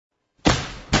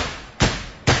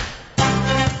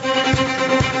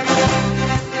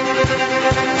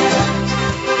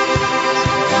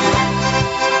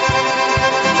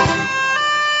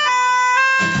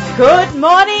Good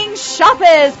morning,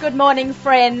 shoppers. Good morning,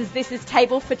 friends. This is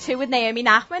Table for Two with Naomi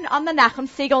Nachman on the Nachum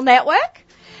Segal Network.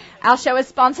 Our show is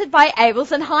sponsored by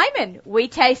Abels and Hyman. We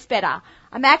taste better.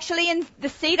 I'm actually in the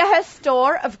Cedarhurst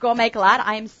store of Gourmet Glatt.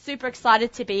 I am super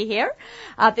excited to be here.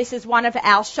 This is one of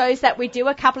our shows that we do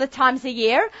a couple of times a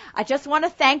year. I just want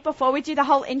to thank, before we do the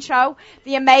whole intro,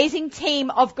 the amazing team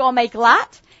of Gourmet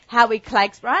Glatt, Howie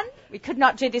Klagsbrun. We could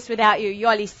not do this without you,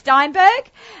 Yoli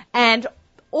Steinberg, and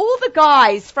all the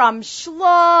guys from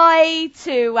Schloy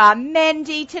to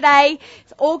Mendy today.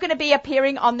 It's all going to be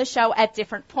appearing on the show at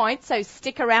different points, so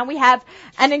stick around. We have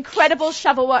an incredible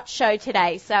Shavuot show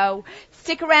today, so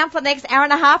stick around for the next hour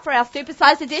and a half for our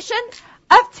supersized edition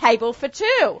of Table for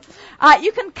Two.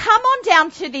 You can come on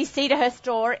down to the Cedarhurst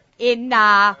store in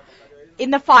the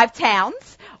Five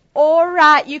Towns, or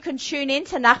you can tune in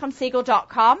to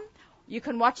NachumSegal.com. You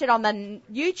can watch it on the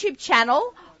YouTube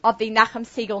channel of the Nachum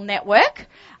Segal Network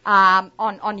on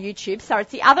YouTube. So it's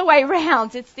the other way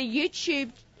around. It's the YouTube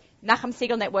Nachum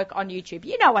Segal Network on YouTube.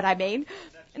 You know what I mean.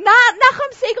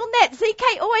 Nachum Segal Net.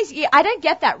 ZK always, I don't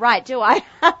get that right, do I?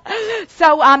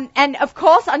 So, and of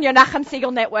course on your Nachum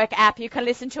Segal Network app, you can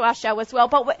listen to our show as well.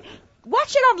 But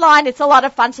watch it online. It's a lot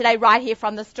of fun today right here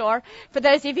from the store. For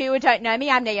those of you who don't know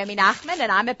me, I'm Naomi Nachman,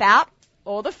 and I'm about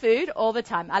all the food all the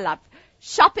time. I love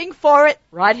shopping for it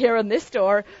right here in this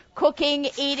store, cooking,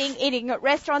 eating at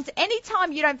restaurants.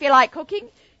 Anytime you don't feel like cooking, you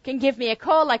can give me a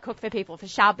call. I cook for people for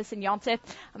Shabbos and Yom Tov.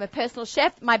 I'm a personal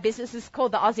chef. My business is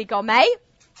called the Aussie Gourmet,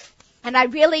 and I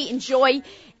really enjoy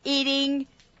eating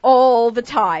all the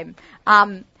time.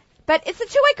 But it's a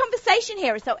two-way conversation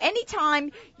here. So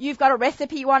anytime you've got a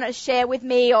recipe you want to share with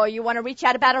me, or you want to reach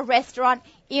out about a restaurant,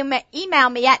 email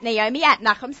me at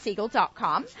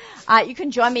naomi@nachumsegal.com. You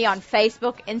can join me on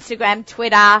Facebook, Instagram,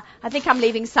 Twitter. I think I'm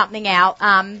leaving something out.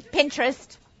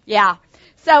 Pinterest. Yeah.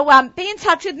 So be in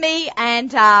touch with me,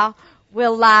 and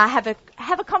we'll have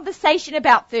a conversation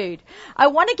about food. I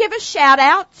want to give a shout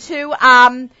out to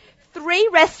 3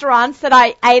 restaurants that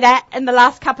I ate at in the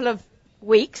last couple of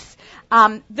weeks.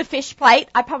 The Fish Plate,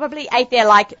 I probably ate there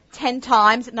like 10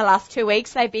 times in the last 2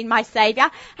 weeks. They've been my savior.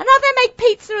 And now they make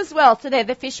pizza as well. So they're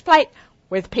the Fish Plate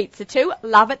with pizza too.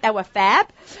 Love it. They were fab.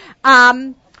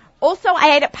 Also,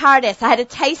 I ate at Paradise. I had a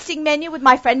tasting menu with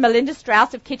my friend Melinda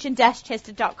Strauss of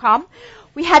kitchen-chester.com.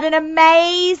 We had an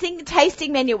amazing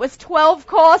tasting menu. It was 12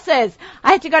 courses.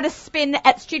 I had to go to spin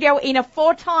at Studio Ina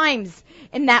 4 times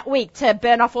in that week to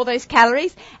burn off all those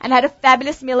calories, and had a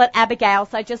fabulous meal at Abigail.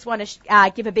 So I just want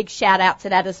to give a big shout out to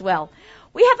that as well.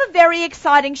 We have a very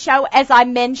exciting show, as I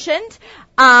mentioned,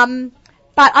 but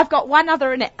I've got one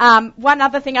other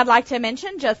thing I'd like to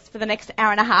mention just for the next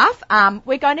hour and a half.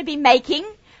 We're going to be making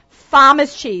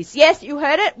farmer's cheese. Yes, you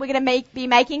heard it. We're going to be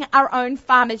making our own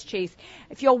farmer's cheese.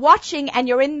 If you're watching and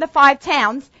you're in the 5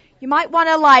 towns, you might want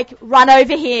to run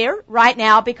over here right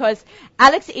now, because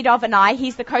Alex Idov and I,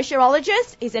 he's the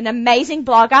kosherologist, he's an amazing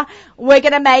blogger. We're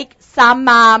going to make some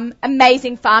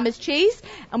amazing farmer's cheese,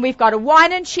 and we've got a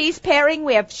wine and cheese pairing.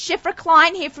 We have Shifra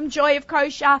Klein here from Joy of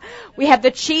Kosher. We have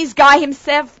the cheese guy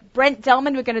himself, Brent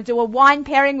Delman. We're going to do a wine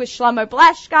pairing with Shlomo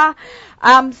Blashka.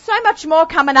 So much more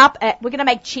coming up. We're going to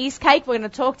make cheesecake. We're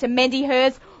going to talk to Mendy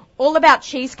Hers all about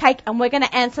cheesecake, and we're going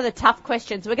to answer the tough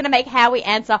questions. We're going to make Howie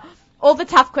answer all the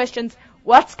tough questions.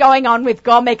 What's going on with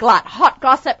Gourmet Glatt? Hot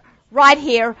gossip right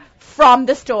here from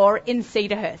the store in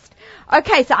Cedarhurst.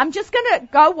 Okay, so I'm just going to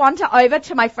go wander over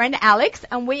to my friend Alex,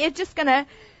 and we are just going to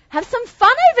have some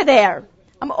fun over there.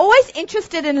 I'm always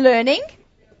interested in learning.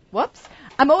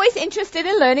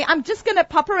 I'm just going to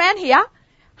pop around here.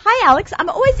 Hi, Alex. I'm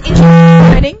always interested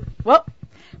in learning.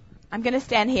 I'm going to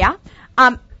stand here.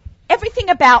 Everything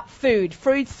about food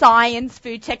science,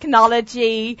 food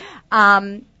technology,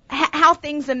 how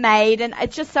things are made, and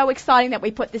it's just so exciting that we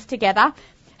put this together.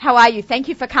 How are you? Thank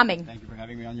you for coming. Thank you for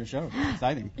having me on your show. It's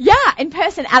exciting. Yeah, in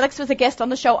person. Alex was a guest on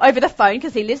the show over the phone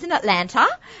because he lives in Atlanta,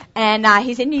 and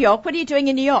he's in New York. What are you doing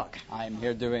in New York? I'm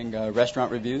here doing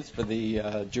restaurant reviews for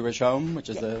the Jewish Home, which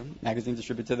is a magazine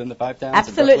distributed in the 5 towns.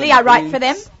 Absolutely, I write for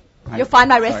them. You'll find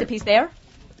my recipes there.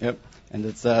 Yep, and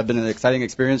it's been an exciting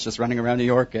experience just running around New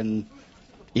York and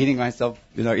eating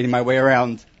my way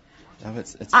around. Oh,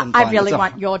 it's been fun. I really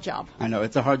want your job. I know,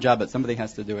 it's a hard job, but somebody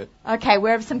has to do it. Okay,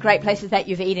 where are some great places that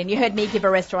you've eaten? You heard me give a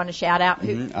restaurant a shout out.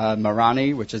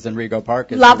 Marani, which is in Rego Park.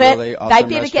 Love it. Really awesome. They've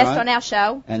been a guest on our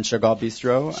show. And Chagall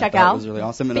Bistro. Chagall. That was really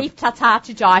awesome. Beef tartare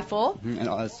to die for. And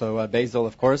also Basil,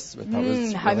 of course. That was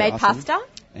really homemade awesome. pasta.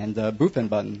 And Bouffin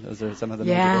Bun. Those are some of the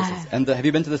major places. And have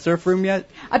you been to the Surf Room yet?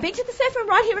 I've been to the Surf Room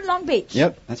right here in Long Beach.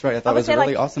 Yep, that's right. I thought it was a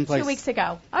really awesome place. 2 weeks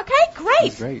ago. Okay. great.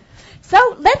 It's great.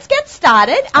 So let's get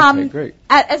started. Okay, great.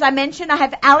 As I mentioned, I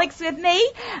have Alex with me.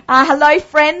 Hello,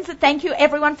 friends. Thank you,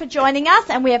 everyone, for joining us.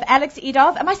 And we have Alex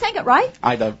Idov. Am I saying it right?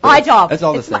 Idov. Idov. It's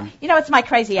all the same. It's my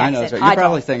crazy accent. I know, that's right. You're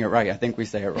probably saying it right. I think we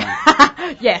say it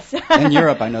wrong. Yes. In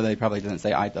Europe, I know they probably didn't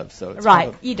say Idov, so it's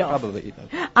right, Idov. Probably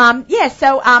Idov.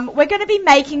 So we're going to be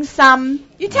making some...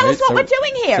 You tell us what we're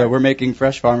doing here. So we're making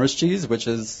fresh farmer's cheese, which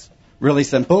is really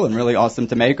simple and really awesome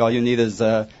to make. All you need is...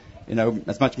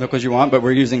 as much milk as you want, but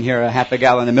we're using here a half a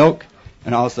gallon of milk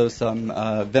and also some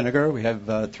vinegar. We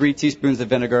have 3 teaspoons of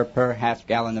vinegar per half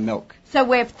gallon of milk. So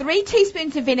we have 3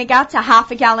 teaspoons of vinegar to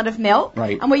half a gallon of milk.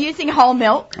 Right. And we're using whole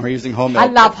milk. We're using whole milk. I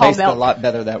love whole milk. It tastes a lot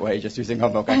better that way, just using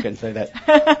whole milk. I can say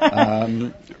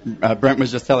that. Brent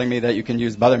was just telling me that you can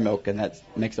use buttermilk, and that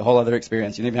makes a whole other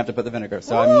experience. You don't even have to put the vinegar.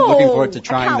 So I'm looking forward to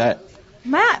trying that.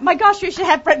 My gosh, we should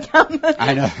have Brent come.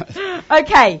 I know.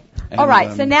 Okay. And, all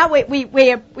right. So now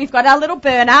we've got our little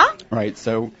burner. Right.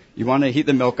 So you want to heat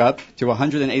the milk up to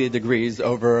 180 degrees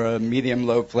over a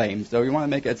medium-low flame. So you want to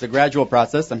make it's a gradual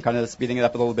process. I'm kind of speeding it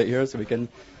up a little bit here so we can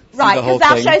see the whole thing.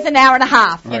 Right, because our show's an hour and a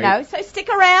half, right. So stick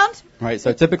around. Right.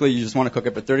 So typically you just want to cook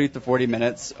it for 30 to 40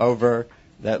 minutes over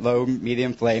that low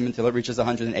medium flame until it reaches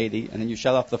 180, and then you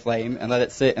shut off the flame and let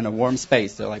it sit in a warm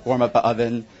space. So like warm up an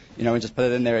oven, and just put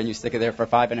it in there and you stick it there for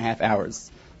 5.5 hours.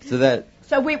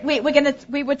 So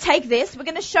we would take this. We're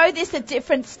gonna show this at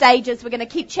different stages. We're gonna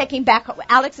keep checking back.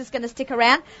 Alex is gonna stick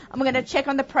around, and we're gonna check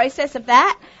on the process of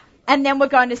that, and then we're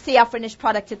going to see our finished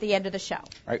product at the end of the show.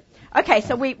 Right. Okay.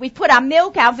 So we put our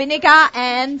milk, our vinegar,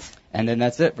 and then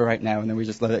that's it for right now, and then we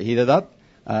just let it heat it up.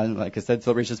 Like I said,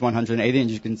 till it reaches 180, and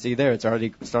you can see there, it's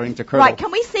already starting to curdle. Right.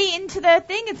 Can we see into the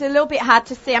thing? It's a little bit hard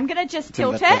to see. I'm gonna just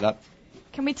tilt it. Up.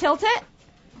 Can we tilt it?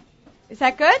 Is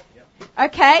that good?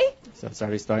 Okay. So it's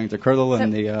already starting to curdle,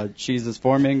 and the cheese is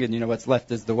forming, and what's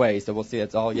left is the whey. So we'll see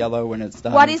it's all yellow when it's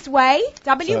done. What is whey?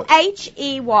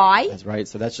 W-H-E-Y. That's right.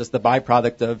 So that's just the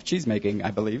byproduct of cheese making,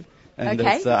 I believe. And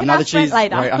okay. I'm not a cheese.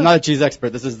 Right, I'm not a cheese expert.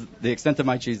 This is the extent of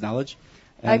my cheese knowledge.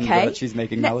 And cheese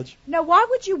making knowledge. Now, why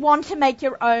would you want to make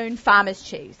your own farmer's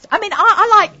cheese? I mean,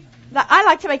 I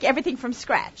like to make everything from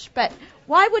scratch, but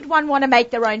why would one want to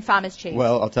make their own farmer's cheese?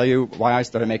 Well, I'll tell you why I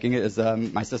started making it is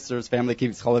my sister's family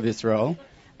keeps Chalav Yisrael.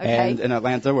 Okay. And in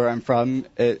Atlanta, where I'm from,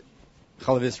 Chalav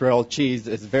Yisrael cheese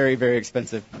is very, very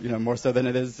expensive, more so than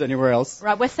it is anywhere else.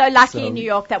 Right, we're so lucky in New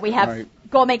York that we have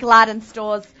gourmet Gladen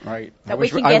stores that we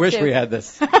can get to. I wish we had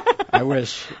this. I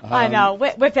wish. I know.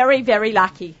 We're very, very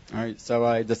lucky. All right, so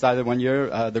I decided one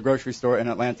year the grocery store in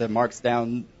Atlanta marks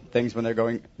down things when they're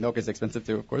going. Milk is expensive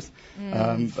too, of course.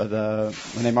 But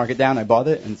when they mark it down, I bought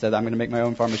it and said I'm going to make my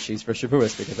own farmer's cheese for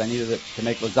Shavuos because I needed it to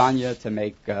make lasagna, to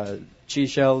make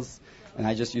cheese shells. And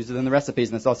I just use it in the recipes,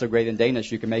 and it's also great in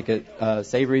Danish. You can make it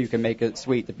savory, you can make it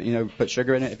sweet. Put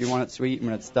sugar in it if you want it sweet. And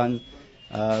when it's done,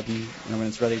 when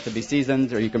it's ready to be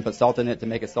seasoned, or you can put salt in it to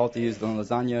make it salty. Use it on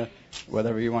lasagna,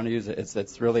 whatever you want to use it.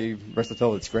 It's really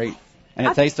versatile. It's great, and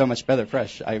it tastes so much better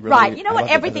fresh. Right. You know what?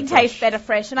 Everything tastes better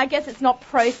fresh, and I guess it's not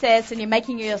processed, and you're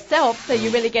making it yourself, so you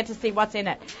really get to see what's in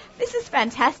it. This is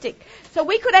fantastic. So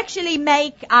we could actually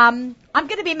make. I'm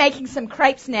going to be making some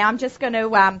crepes now. I'm just going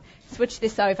to switch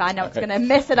this over. I know it's going to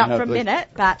mess it up for a minute,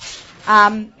 but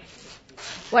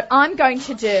what I'm going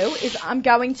to do is I'm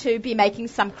going to be making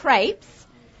some crepes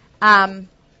in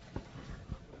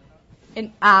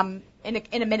a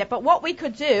minute. But what we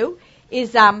could do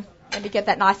is let me get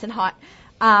that nice and hot.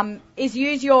 Is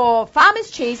use your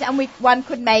farmer's cheese, and one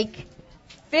could make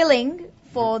filling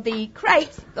for the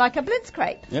crepes like a Blitz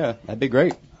crepe. Yeah, that'd be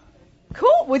great.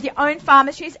 Cool, with your own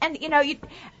farmer's cheese. And,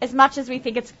 as much as we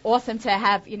think it's awesome to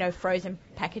have, frozen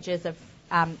packages of,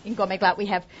 in Gourmet Glatt, we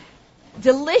have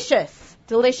delicious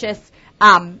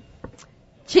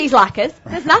cheese lacquers.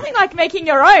 There's nothing like making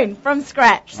your own from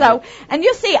scratch. So, and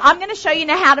you'll see, I'm going to show you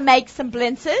now how to make some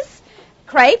blintzes,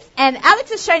 crepes, and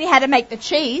Alex has shown you how to make the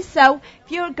cheese. So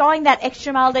if you're going that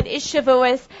extra mile that is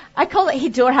Shavuos, I call it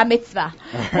Hidur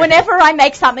HaMitzvah. Whenever I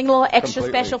make something a little extra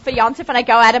special for Yontif and I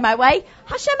go out of my way,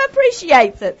 Hashem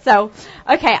appreciates it. So,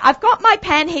 okay, I've got my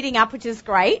pan heating up, which is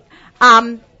great.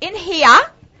 In here,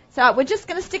 so we're just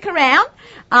going to stick around.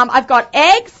 I've got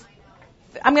eggs.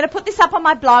 I'm going to put this up on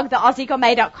my blog,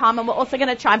 theaussiegourmet.com, and we're also going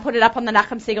to try and put it up on the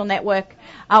Nachum Segal Network,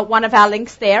 one of our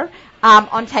links there,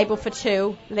 on Table for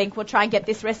Two link. We'll try and get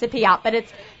this recipe up. But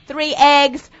it's 3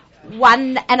 eggs,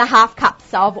 1.5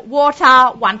 cups of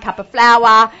water, 1 cup of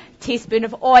flour, teaspoon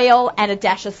of oil, and a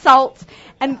dash of salt.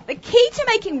 And the key to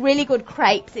making really good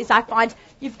crepes is I find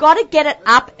you've got to get it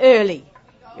up early,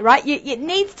 right? It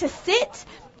needs to sit.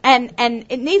 And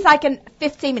it needs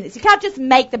 15 minutes. You can't just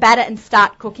make the batter and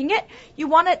start cooking it. You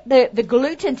want the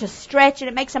gluten to stretch, and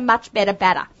it makes a much better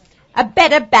batter. A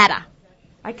better batter.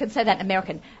 I can say that in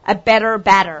American. A better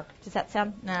batter. Does that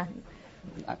sound? No.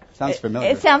 Sounds familiar.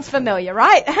 It sounds familiar,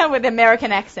 right? With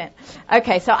American accent.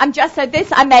 Okay, so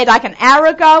this I made like an hour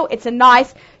ago. It's a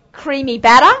nice creamy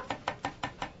batter.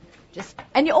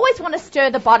 And you always want to stir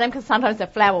the bottom because sometimes the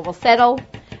flour will settle.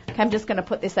 Okay, I'm just going to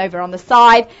put this over on the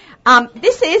side. I'm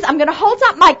going to hold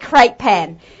up my crepe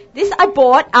pan. This I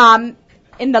bought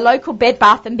in the local Bed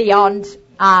Bath & Beyond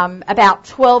about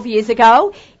 12 years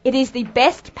ago. It is the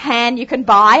best pan you can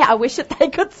buy. I wish that they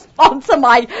could sponsor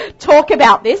my talk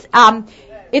about this.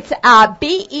 It's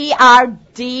B-E-R-N-D-E-S,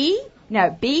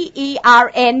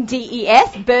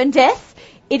 Berndes.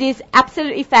 It is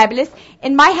absolutely fabulous.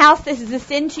 In my house, this is a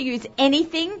sin to use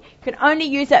anything. You can only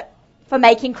use it for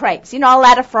making crepes. You're not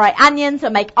allowed to fry onions or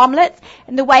make omelets.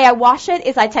 And the way I wash it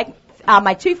is I take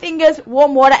my 2 fingers,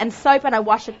 warm water and soap, and I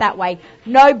wash it that way.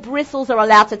 No bristles are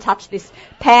allowed to touch this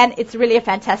pan. It's really a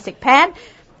fantastic pan.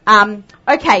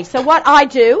 Okay, so what I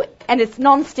do, and it's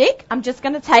non-stick, I'm just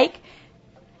going to take,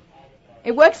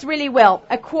 it works really well,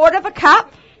 1/4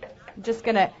 cup. I'm just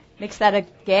going to mix that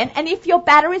again. And if your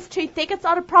batter is too thick, it's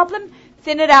not a problem.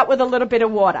 Thin it out with a little bit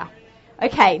of water.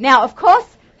 Okay, now, of course,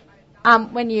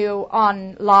 when you're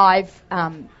on live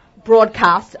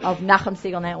broadcast of Nachum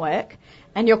Segal Network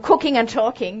and you're cooking and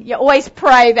talking, you always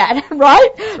pray that,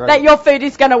 right? That your food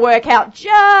is going to work out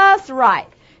just right.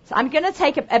 So I'm going to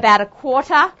take about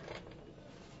 1/4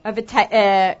 of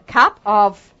a cup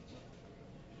of,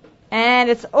 and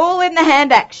it's all in the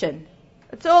hand action.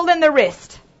 It's all in the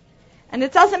wrist. And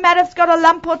it doesn't matter if it's got a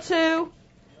lump or two.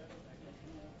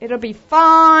 It'll be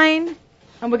fine.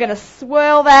 And we're going to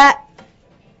swirl that,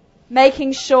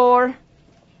 making sure.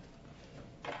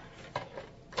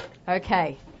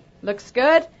 Okay, looks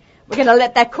good. We're going to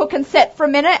let that cook and set for a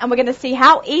minute, and we're going to see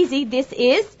how easy this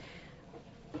is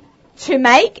to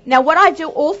make. Now, what I do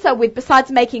also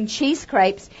besides making cheese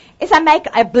crepes, is I make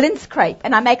a blintz crepe,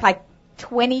 and I make like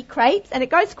 20 crepes, and it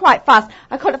goes quite fast.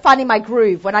 I call it finding my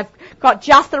groove. When I've got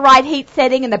just the right heat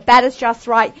setting and the batter's just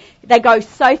right, they go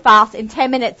so fast. In 10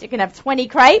 minutes, you can have 20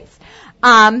 crepes.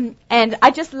 And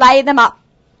I just lay them up,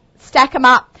 stack them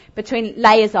up between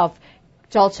layers of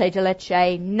dulce de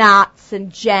leche, nuts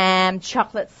and jam,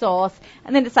 chocolate sauce.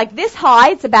 And then it's like this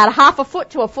high. It's about 1/2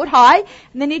 foot to 1 foot high.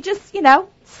 And then you just,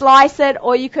 slice it,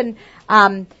 or you can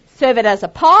serve it as a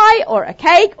pie or a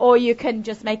cake, or you can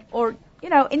just make,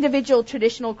 individual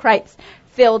traditional crepes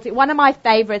filled. One of my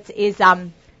favorites is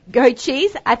goat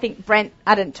cheese. I think Brent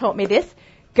Udden taught me this.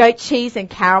 Goat cheese and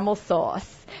caramel sauce.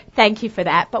 Thank you for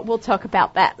that, but we'll talk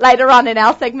about that later on in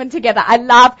our segment together. I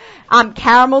love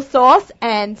caramel sauce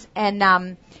and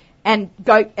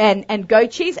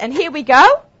goat cheese. And here we go.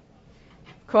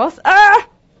 Of course.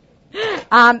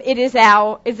 It is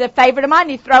a favorite of mine.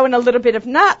 You throw in a little bit of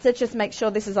nuts. Let's just make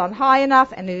sure this is on high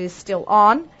enough, and it is still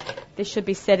on. This should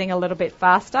be setting a little bit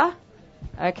faster.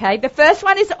 Okay, the first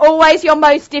one is always your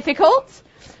most difficult.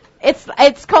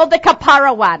 It's called the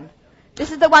kapara one.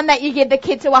 This is the one that you give the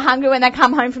kids who are hungry when they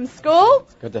come home from school.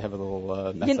 It's good to have a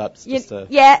little mess-ups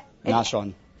nash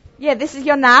on. Yeah, this is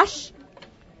your nash.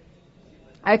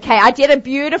 Okay, I did a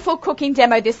beautiful cooking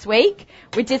demo this week.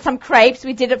 We did some crepes.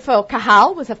 We did it for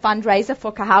Kahal. It was a fundraiser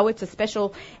for Kahal. It's a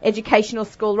special educational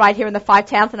school right here in the Five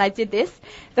Towns, and I did this.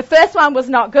 The first one was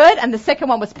not good, and the second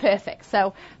one was perfect.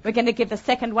 So we're going to give the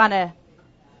second one a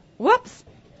whoops.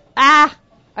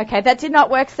 Okay, that did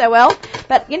not work so well.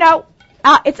 But,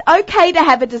 it's okay to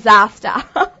have a disaster.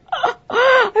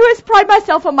 I always pride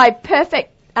myself on my perfect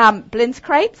blintz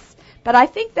crepes. But I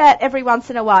think that every once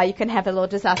in a while you can have a little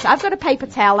disaster. I've got a paper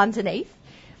towel underneath.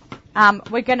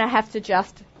 We're going to have to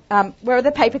just, where are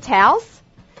the paper towels?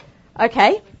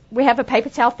 Okay, we have a paper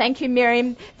towel. Thank you,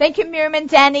 Miriam. Thank you, Miriam and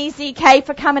Danny, ZK,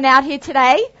 for coming out here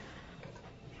today.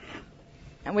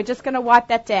 And we're just going to wipe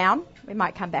that down. We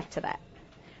might come back to that.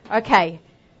 Okay.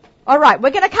 All right, we're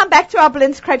going to come back to our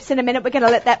blintz crepes in a minute. We're going to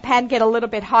let that pan get a little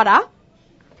bit hotter.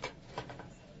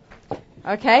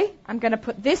 Okay, I'm going to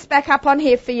put this back up on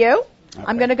here for you. Okay.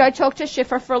 I'm going to go talk to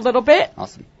Shifra for a little bit.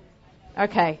 Awesome.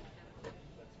 Okay.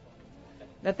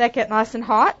 Let that get nice and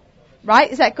hot.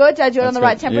 Right, is that good? Did I do it on the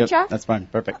right temperature? Yep, that's fine.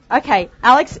 Perfect. Okay,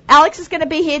 Alex is going to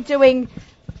be here doing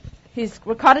his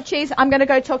ricotta cheese. I'm going to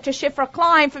go talk to Shifra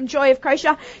Klein from Joy of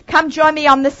Kosher. Come join me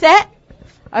on the set.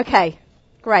 Okay,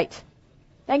 great.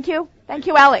 Thank you,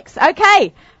 Alex.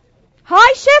 Okay.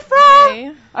 Hi, Shifra.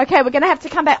 Hey. Okay, we're going to have to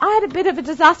come back. I had a bit of a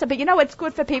disaster, but it's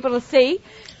good for people to see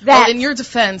that. Well, in your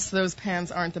defense, those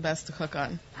pans aren't the best to cook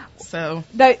on. So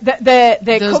those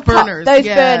burners,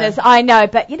 burners, I know.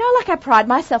 But I pride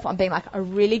myself on being like a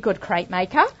really good crepe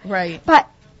maker. Right. But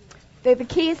the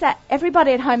key is that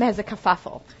everybody at home has a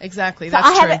kerfuffle. Exactly. So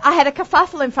That's true. I had a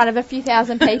kerfuffle in front of a few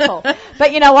thousand people.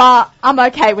 But you know what? I'm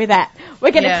okay with that.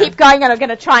 We're going to keep going, and I'm going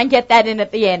to try and get that in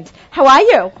at the end. How are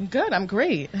you? Good. I'm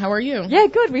great. How are you? Yeah,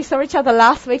 good. We saw each other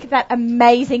last week at that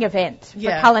amazing event for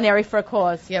Culinary for a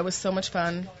Cause. Yeah, it was so much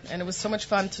fun. And it was so much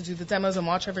fun to do the demos and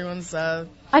watch everyone's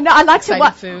I know. I like to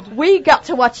watch food. We got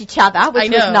to watch each other,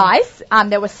 which was nice.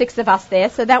 There were 6 of us there,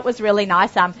 so that was really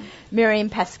nice. Miriam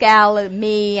Pascal,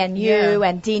 me, and you,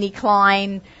 and Deanie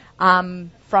Klein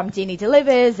from Deanie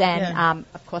Delivers, and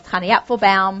of course Honey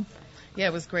Apfelbaum. Yeah,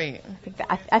 it was great.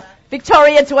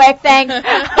 Victoria Dweck, thanks.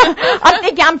 I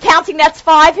think I'm counting that's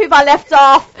 5. Who've I left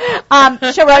off?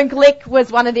 Sharon Glick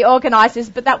was one of the organisers,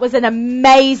 but that was an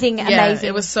amazing.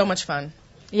 It was so much fun.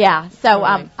 Yeah, so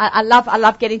I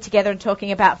love getting together and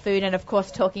talking about food, and of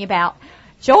course talking about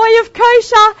Joy of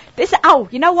Kosher.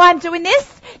 You know why I'm doing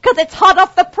this? Because it's hot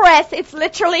off the press. It's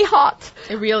literally hot.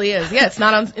 It really is. Yeah, it's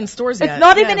not in stores yet. It's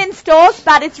not even in stores,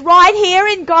 but it's right here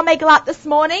in Gourmet Glut this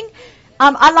morning.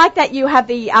 I like that you have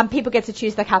the people get to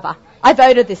choose the cover. I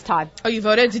voted this time. Oh, you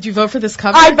voted? Did you vote for this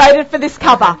cover? I voted for this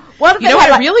cover.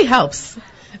 It really helps.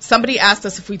 Somebody asked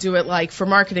us if we do it for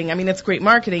marketing. I mean, it's great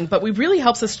marketing, but it really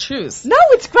helps us choose. No,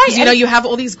 it's great. You have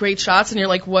all these great shots, and you're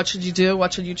like, what should you do?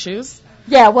 What should you choose?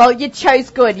 Yeah, well, you chose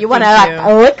good. You want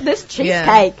to lick this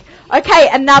cheesecake. Yeah. Okay,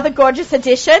 another gorgeous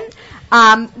edition.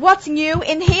 What's new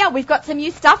in here? We've got some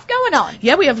new stuff going on.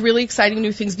 Yeah, we have really exciting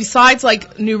new things besides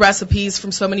new recipes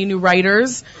from so many new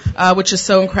writers, which is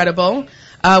so incredible.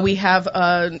 We have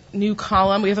a new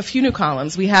column. We have a few new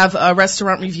columns. We have a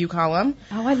restaurant review column.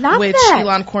 Oh, I love which that.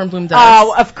 Elon Kornblum does.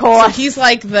 Oh, of course. So he's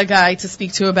the guy to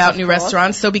speak to about new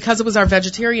restaurants. So because it was our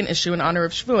vegetarian issue in honor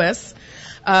of Shavuos,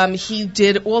 he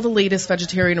did all the latest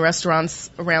vegetarian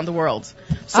restaurants around the world.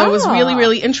 So it was really,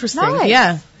 really interesting. Nice.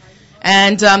 Yeah.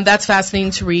 And that's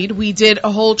fascinating to read. We did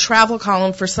a whole travel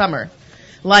column for summer.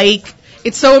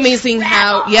 It's so amazing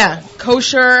how,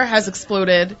 kosher has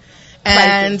exploded.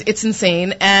 And it's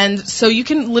insane. And so you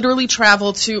can literally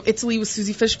travel to Italy with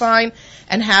Susie Fishbein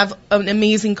and have an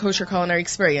amazing kosher culinary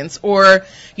experience. Or,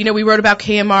 we wrote about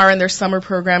KMR and their summer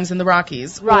programs in the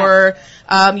Rockies. Right. Or,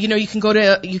 you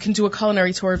can do a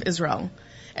culinary tour of Israel.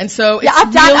 And so it's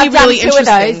I've done really two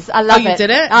interesting. Of those. I love it. Oh, you did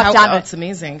it? I've done it. It's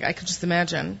amazing. I could just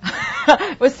imagine.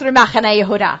 It was through Machane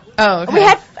Yehuda. Oh, okay. We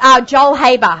had Joel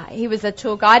Haber. He was a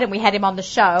tour guide, and we had him on the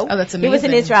show. Oh, that's amazing. He was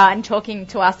in Israel and talking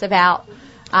to us about...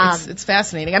 It's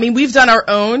fascinating. I mean, we've done our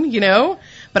own,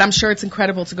 but I'm sure it's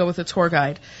incredible to go with a tour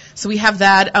guide. So we have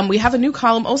that. We have a new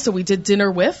column also. We did Dinner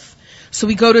With. So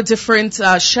we go to different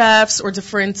chefs or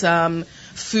different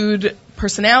food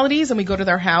personalities, and we go to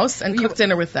their house and cook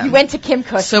dinner with them. You went to Kim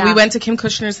Kushner. So we went to Kim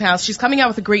Kushner's house. She's coming out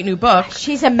with a great new book.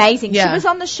 She's amazing. Yeah. She was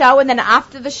on the show, and then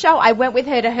after the show, I went with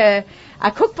her to her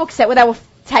cookbook set where they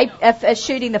were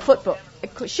shooting the footbook.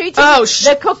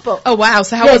 The cookbook. Oh, wow.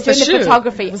 So how was the shoot? shoot? The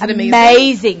photography. Was it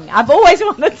amazing? I've always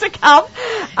wanted to come.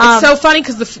 It's so funny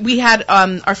because we had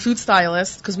our food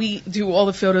stylist, because we do all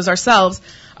the photos ourselves.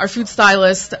 Our food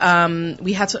stylist,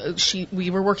 we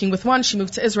were working with one. She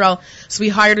moved to Israel, so we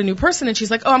hired a new person, and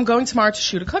she's like, "Oh, I'm going tomorrow to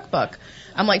shoot a cookbook."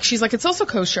 She's like, "It's also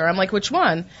kosher." I'm like, "Which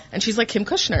one?" And she's like, "Kim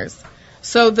Kushner's."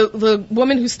 So the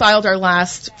woman who styled our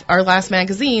last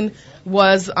magazine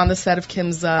was on the set of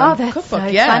Kim's cookbook. So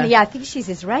funny. Yeah, I think she's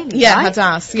Israeli. Yeah, right?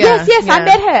 Hadass. Yeah. Yes, I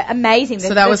met her. Amazing.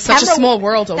 So that was such a small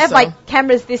world. Also, they have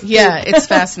cameras this big. Yeah, it's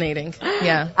fascinating.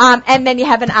 Yeah. And then you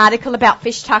have an article about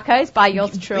fish tacos by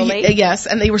yours truly. Yes,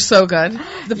 and they were so good.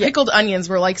 The pickled onions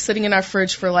were sitting in our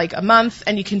fridge for a month,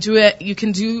 and you can do it. You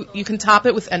can top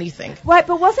it with anything. Right,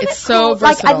 but wasn't it so cool?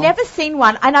 versatile. I've never seen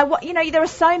one, and there are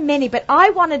so many, but I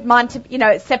wanted mine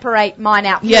to separate mine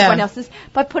out from everyone else's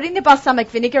by putting the balsamic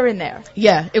vinegar in there.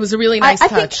 Yeah, it was a really nice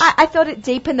touch. I thought it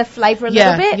deepened the flavor a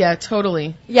little bit. Yeah,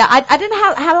 totally. Yeah, I don't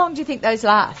know how long do you think those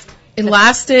last? It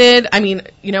lasted,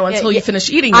 until you finish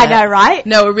eating it. I know, right?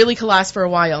 No, it really could last for a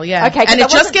while, yeah. Okay, and it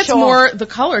just gets more, the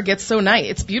color gets so nice.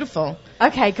 It's beautiful.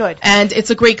 Okay, good. And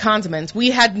it's a great condiment. We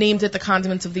had named it the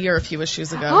condiment of the year a few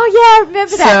issues ago. Oh, yeah, I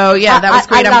remember that. So, yeah, that was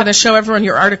great. I'm going to show everyone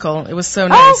your article. It was so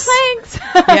nice. Oh, thanks.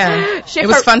 Yeah, it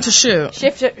was fun to shoot.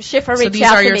 Schiffer so these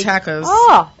are your tacos.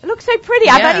 Oh, it looks so pretty.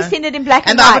 Yeah. I've only seen it in black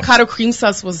and white. And the avocado cream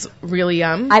sauce was really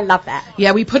yum. I love that.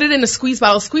 Yeah, we put it in a squeeze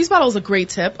bottle. Squeeze bottle is a great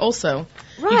tip also.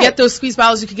 Right. You get those squeeze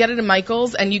bottles, you can get it in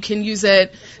Michael's, and you can use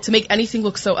it to make anything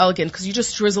look so elegant, because you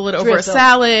just drizzle it over a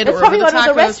salad or over the tacos. That's what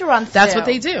the restaurants That's what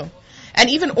they do. And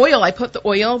even oil, I put the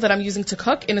oil that I'm using to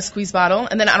cook in a squeeze bottle,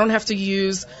 and then I don't have to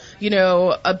use,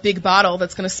 a big bottle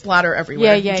that's going to splatter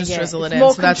everywhere. Yeah. You just drizzle it it's in.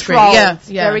 More so that's controlled. great.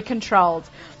 Yeah. Very controlled.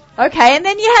 Okay, and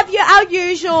then you have our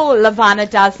usual Levana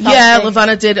does something. Yeah,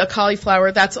 Levana did a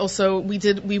cauliflower. That's also,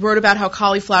 we wrote about how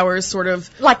cauliflower is sort of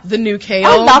Like, the new kale,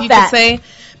 I love you that. could say,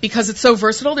 because it's so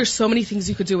versatile. There's so many things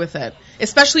you could do with it,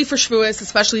 especially for Shavuos,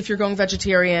 especially if you're going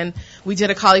vegetarian. We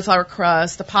did a cauliflower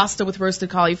crust, a pasta with roasted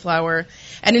cauliflower,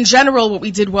 and in general, what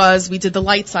we did was we did the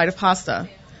light side of pasta,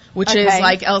 which is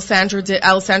like Alessandra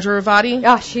Ravati.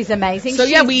 Oh, she's amazing. So,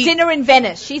 she's yeah, dinner in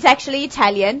Venice. She's actually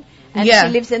Italian, and Yeah.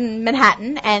 she lives in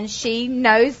Manhattan, and she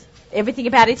knows everything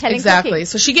about Italian Exactly. cooking.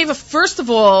 So she gave first of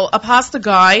all, a pasta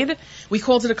guide. We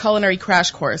called it a culinary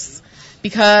crash course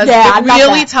because I it love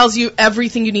really that. tells you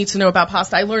everything you need to know about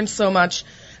pasta. I learned so much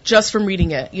just from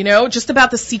reading it, just about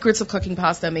the secrets of cooking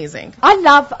pasta. Amazing. I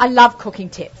love cooking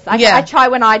tips. I try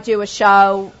when I do a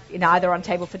show, either on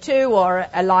Table for Two or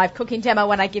a live cooking demo.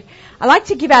 I like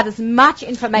to give out as much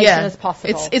information as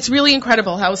possible. It's really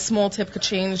incredible how a small tip could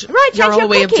change Right, your change whole your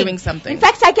way of cooking. doing something. In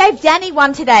fact, I gave Danny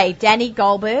one today. Danny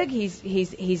Goldberg. He's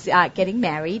getting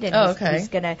married, and he's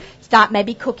going to start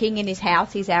maybe cooking in his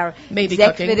house. He's our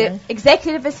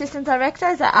executive assistant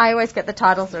director. I always get the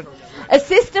titles wrong.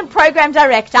 Assistant program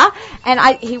director,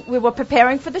 and we were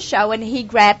preparing for the show, and he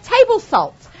grabbed table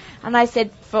salt, and I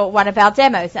said for one of our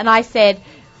demos, and I said,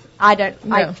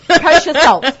 kosher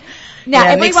salt.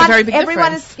 Now it makes a very big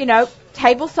everyone difference. is,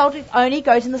 table salt only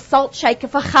goes in the salt shaker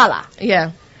for challah.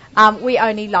 Yeah. We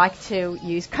only like to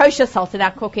use kosher salt in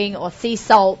our cooking or sea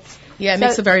salt. Yeah, it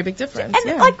makes a very big difference.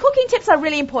 And cooking tips are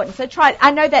really important. So try.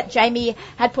 I know that Jamie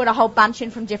had put a whole bunch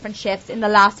in from different chefs in the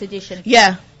last edition.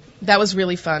 Yeah, that was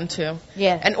really fun too.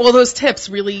 Yeah. And all those tips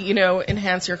really,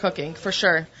 enhance your cooking for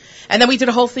sure. And then we did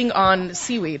a whole thing on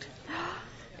seaweed.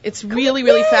 It's really,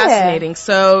 really fascinating.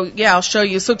 So yeah, I'll show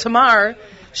you. So Tamar,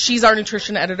 she's our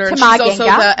nutrition editor, and Tamar she's also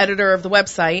Genga. the editor of the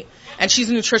website, and she's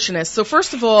a nutritionist. So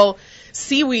first of all,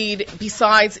 seaweed,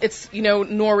 besides its,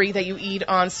 nori that you eat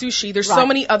on sushi, there's so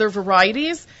many other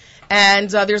varieties. And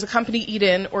there's a company,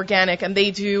 Eden Organic, and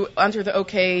they do under the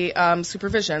OK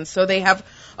supervision. So they have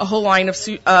a whole line of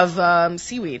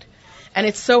seaweed, and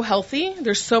it's so healthy.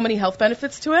 There's so many health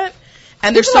benefits to it,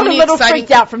 and there's so many little exciting.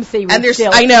 freaked out from seaweed. And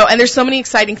still. I know, and there's so many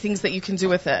exciting things that you can do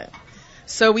with it.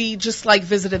 So we just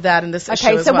visited that in this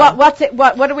issue as so well.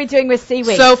 what are we doing with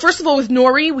seaweed? So first of all, with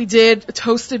nori, we did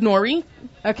toasted nori.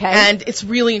 Okay. And it's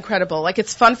really incredible.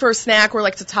 It's fun for a snack or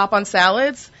to top on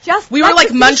salads. We were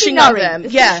munching on them.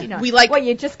 Yeah.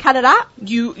 You just cut it up?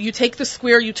 You take the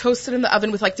square, you toast it in the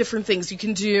oven with different things. You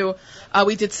can do,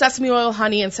 we did sesame oil,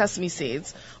 honey, and sesame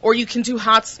seeds. Or you can do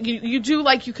you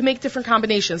can make different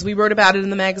combinations. We wrote about it in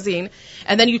the magazine.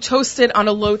 And then you toast it on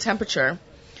a low temperature.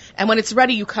 And when it's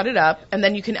ready, you cut it up, and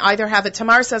then you can either have it.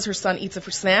 Tamar says her son eats it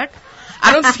for snack.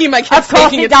 I don't see my kids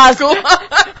taking it to school.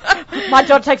 My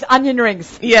daughter takes onion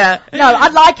rings. Yeah. No,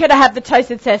 I'd like her to have the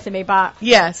toasted sesame, but...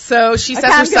 Yeah, so she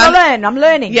says her son... I'm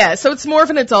learning. Yeah, so it's more of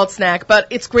an adult snack, but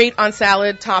it's great on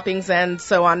salad, toppings, and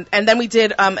so on. And then we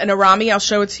did an arami. I'll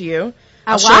show it to you.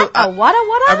 A what?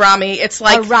 Arami. It's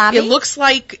arami? It looks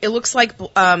like,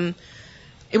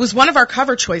 it was one of our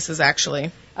cover choices,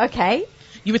 actually. Okay.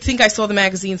 You would think I saw the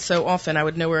magazine so often I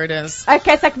would know where it is.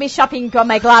 Okay, it's like me shopping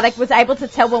Gourmet Glad. Was able to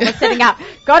tell when we're setting up.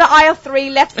 Go to aisle 3,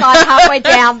 left side, halfway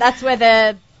down. That's where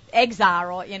the eggs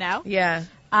are, Yeah.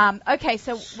 Okay,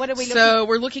 so what are we looking at? So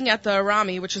we're looking at the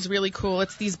arami, which is really cool.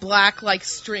 It's these black,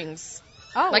 strings.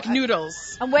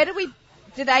 Noodles. And where do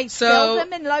they sell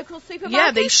them in local supermarkets? Yeah,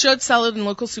 they should sell it in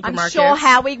local supermarkets. I'm sure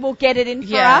Howie will get it in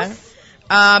for us.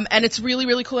 And it's really,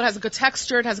 really cool. It has a good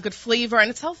texture, it has a good flavor,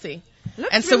 and it's healthy.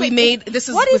 So we made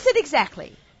What is it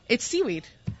exactly? It's seaweed.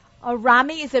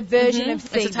 Arami is a version of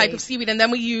seaweed. It's a type of seaweed, and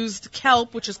then we used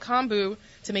kelp, which is kombu,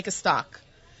 to make a stock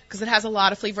because it has a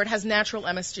lot of flavor. It has natural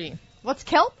MSG. What's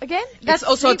kelp again? It's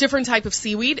also a different type of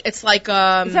seaweed. It's like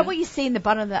Is that what you see in the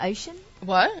bottom of the ocean?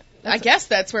 What? I guess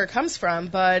that's where it comes from,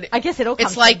 but I guess it all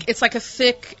comes it's like a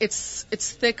thick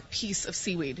thick piece of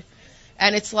seaweed,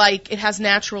 and it has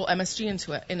natural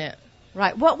MSG in it.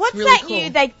 Right. What's really that cool.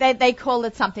 new? They call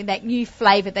it something. That new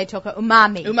flavor they talk about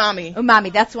umami.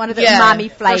 Umami. That's one of the umami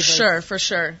flavors. For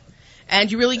sure. And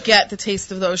you really get the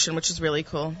taste of the ocean, which is really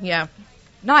cool. Yeah.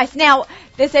 Nice. Now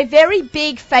there's a very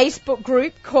big Facebook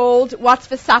group called What's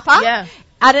for Supper. Yeah.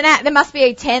 I don't know. There must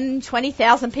be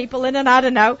 10,000-20,000 people in it. I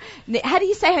don't know. How do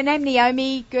you say her name?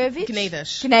 Naomi Gurvich?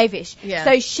 Gnavish. Yeah.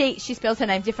 So she spells her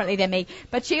name differently than me,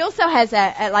 but she also has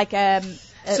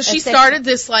So she started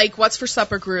this What's for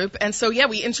Supper group, and so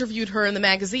we interviewed her in the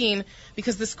magazine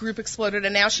because this group exploded,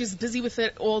 and now she's busy with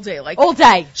it all day. All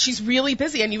day. She's really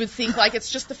busy, and you would think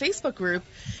it's just a Facebook group,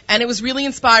 and it was really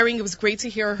inspiring. It was great to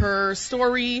hear her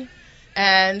story,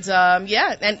 and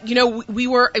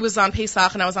it was on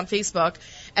Pesach, and I was on Facebook,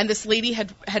 and this lady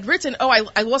had written, "Oh,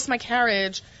 I lost my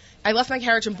carriage. I left my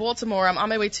carriage in Baltimore. I'm on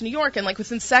my way to New York." And like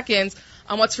within seconds,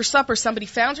 on What's for Supper, somebody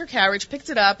found her carriage, picked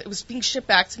it up. It was being shipped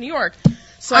back to New York.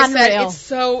 So I said, it's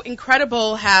so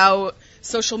incredible how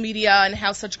social media and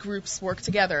how such groups work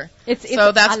together.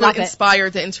 So that's what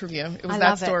inspired the interview. It was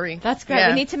that story. That's great.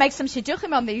 We need to make some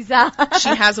shidduchim on these. She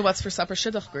has a What's for Supper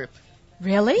shidduch group.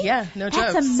 Really? Yeah, no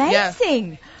jokes. That's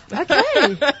amazing. Yeah. Okay.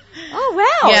 Oh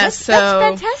wow. Yeah, that's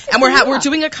fantastic. And we're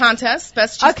doing a contest,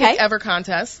 best cheesecake ever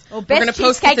contest. Well, we're going to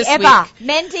post it this week.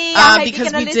 Mendy,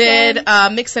 because we did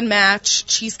mix and match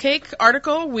cheesecake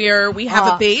article where we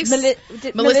have a base.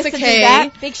 Melissa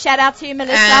K. Big shout out to you,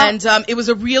 Melissa. And it was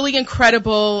a really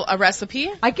incredible recipe.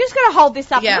 I just got to hold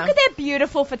this up. Yeah. Look at their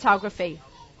beautiful photography.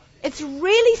 It's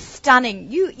really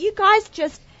stunning. You guys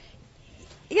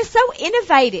you're so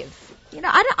innovative. You know,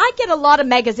 I get a lot of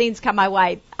magazines come my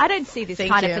way. I don't see this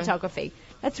kind of photography.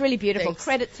 That's really beautiful. Thanks.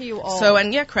 Credit to you all. So,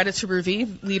 credit to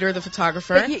Ruvi, leader of the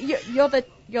photographer. But you're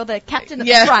the captain at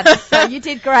the front, so you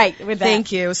did great with that.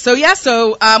 Thank you. So,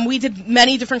 we did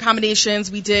many different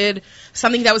combinations. We did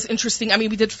something that was interesting. I mean,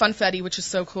 we did funfetti, which is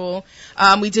so cool.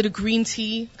 We did a green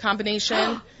tea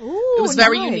combination. Ooh, it was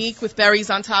very unique with berries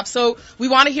on top. So, we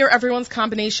want to hear everyone's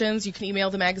combinations. You can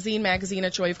email the magazine at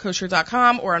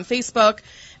joyofkosher.com or on Facebook.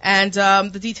 And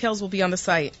the details will be on the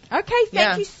site. Okay,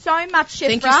 thank you so much, Shifra.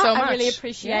 Thank you so much. I really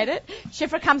appreciate it.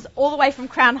 Shifra comes all the way from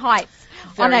Crown Heights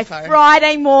on a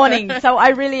Friday morning, so I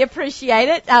really appreciate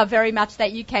it very much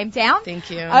that you came down.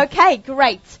 Thank you. Okay,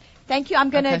 great. Thank you.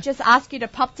 I'm going to just ask you to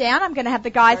pop down. I'm going to have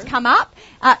the guys come up.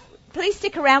 Please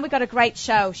stick around. We've got a great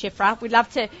show, Shifra. We'd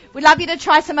love you to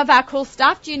try some of our cool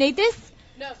stuff. Do you need this?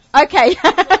 No. Okay.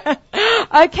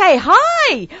 Okay.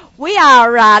 Hi. We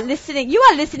are listening. You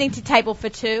are listening to Table for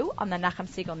Two on the Nachum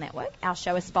Segal Network. Our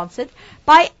show is sponsored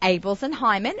by Abels and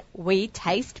Hyman. We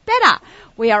taste better.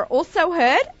 We are also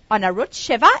heard on Arutz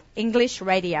Sheva English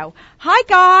Radio. Hi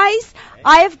guys.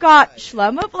 I have got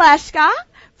Shlomo Blashka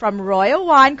from Royal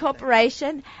Wine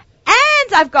Corporation.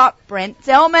 And I've got Brent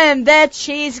Delman, the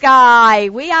cheese guy.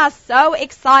 We are so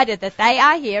excited that they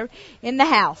are here in the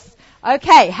house.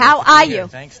 Okay, how are you?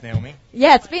 Thanks, Naomi.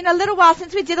 Yeah, it's been a little while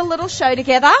since we did a little show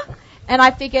together, and I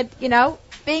figured,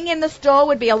 being in the store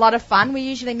would be a lot of fun. We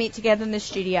usually meet together in the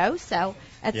studio, so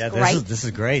that's great. Yeah, this is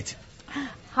great.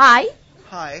 Hi.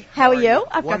 Hi. How are you?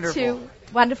 I've got two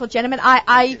wonderful gentlemen.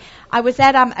 I was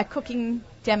at a cooking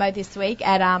demo this week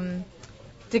at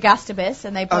Degustabus,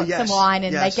 and they brought some wine,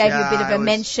 and they gave you a bit of a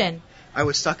mention. I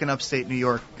was stuck in upstate New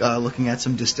York looking at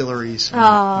some distilleries.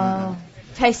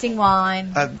 Tasting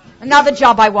wine. Another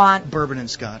job I want. Bourbon and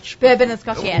scotch. Bourbon and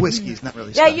scotch, yeah. Whiskey's not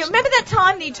really scotch. Yeah, you remember that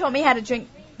time that you taught me how to drink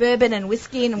bourbon and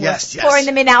whiskey and we're pouring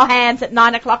them in our hands at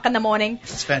 9 o'clock in the morning?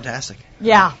 It's fantastic.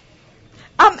 Yeah.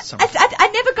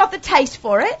 I never got the taste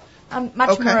for it. I'm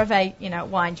much more of a,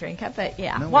 wine drinker, but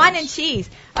wine and cheese.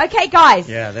 Okay, guys.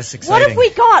 Yeah, that's exciting. What have we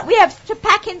got? We have to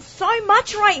pack in so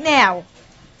much right now.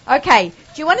 Okay, do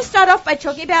you want to start off by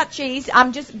talking about cheese?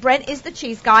 Brent is the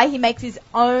cheese guy. He makes his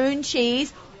own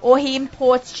cheese, or he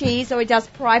imports cheese, or he does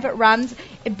private runs,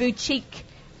 a boutique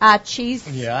cheese.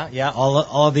 Yeah,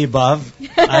 all of the above.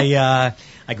 I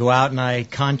go out and I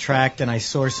contract and I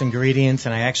source ingredients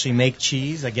and I actually make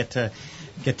cheese. I get to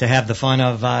have the fun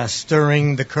of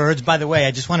stirring the curds. By the way,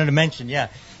 I just wanted to mention,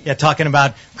 talking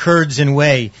about curds and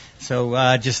whey.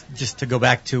 So just to go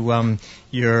back to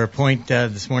your point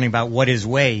this morning about what is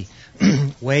whey.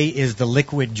 Whey is the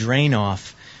liquid drain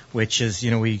off, which is,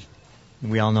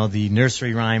 we all know the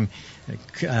nursery rhyme,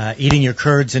 eating your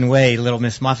curds and whey, Little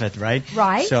Miss Muffet, right?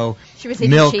 Right. So she was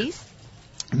eating cheese.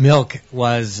 Milk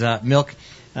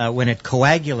when it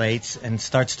coagulates and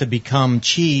starts to become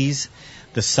cheese.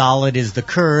 The solid is the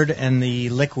curd, and the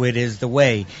liquid is the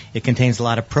whey. It contains a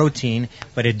lot of protein,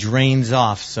 but it drains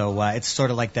off. So it's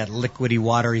sort of like that liquidy,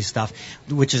 watery stuff,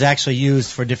 which is actually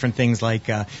used for different things like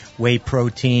whey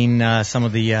protein, some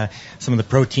of the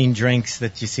protein drinks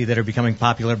that you see that are becoming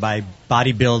popular by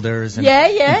bodybuilders and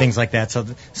things like that. So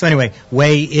anyway,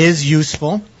 whey is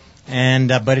useful.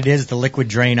 But it is the liquid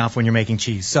drain off when you're making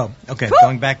cheese. So, okay, cool.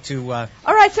 Going back to all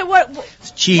right. So what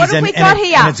cheese what have we got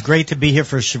here? And it's great to be here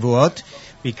for Shavuot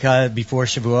because before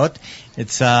Shavuot,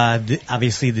 it's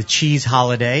obviously the cheese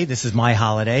holiday. This is my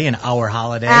holiday and our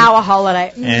holiday. Our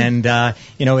holiday. And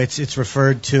it's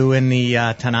referred to in the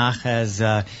Tanakh as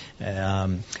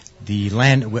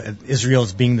land,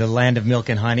 Israel's being the land of milk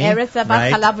and honey, Eretz Avat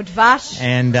right? Chalav Udvash.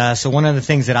 And so one of the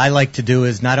things that I like to do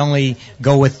is not only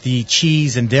go with the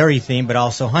cheese and dairy theme, but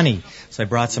also honey. So I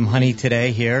brought some honey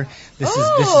today here. This is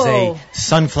a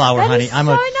sunflower That honey. is so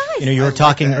nice. You were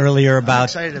talking earlier I'm about.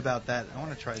 excited about that. I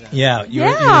want to try that. Yeah, you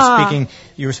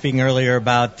were speaking earlier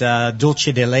about dulce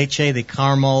de leche, the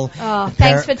caramel. Oh,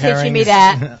 thanks for teaching me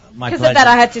that. My Because pleasure. of that,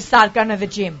 I had to start going to the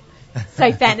gym.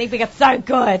 So fancy, because it's so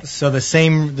good. So the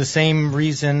same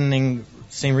reasoning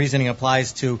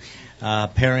applies to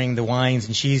pairing the wines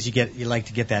and cheese. You like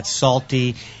to get that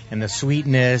salty and the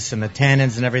sweetness and the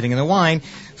tannins and everything in the wine.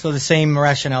 So the same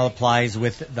rationale applies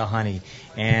with the honey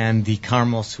and the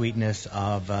caramel sweetness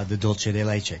of the dulce de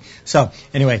leche. So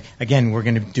anyway, again, we're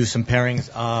going to do some pairings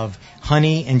of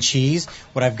honey and cheese.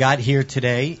 What I've got here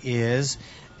today is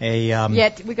a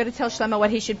We've got to tell Shlomo what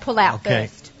he should pull out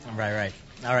first. Right.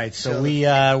 All right, so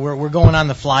we're going on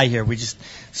the fly here. We just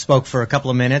spoke for a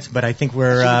couple of minutes, but I think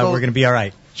we're going to be all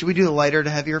right. Should we do the lighter to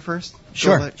heavier first?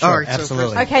 Sure, All right,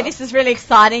 absolutely. Okay, this is really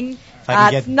exciting.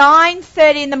 It's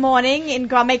 9:30 in the morning in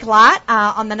Gromik Light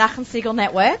on the Nachum Siegel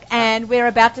Network, and we're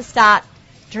about to start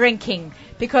drinking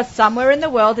because somewhere in the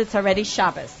world it's already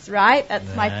Shabbos, right?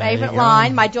 That's my favorite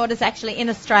line. My daughter's actually in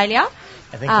Australia.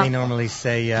 I think they normally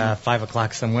say 5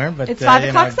 o'clock somewhere, but it's 5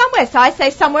 o'clock somewhere, so I say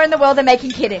somewhere in the world they're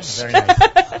making Kiddush. Very nice.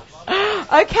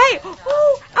 Okay.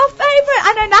 Oh, our favorite.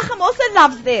 I know Nachum also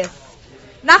loves this.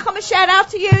 Nachum, a shout out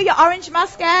to you, your orange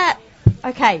muscat.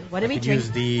 Okay, what do we drink?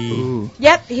 Use the.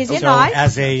 Yep, here's your knife.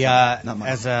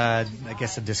 As a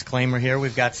disclaimer here,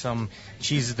 we've got some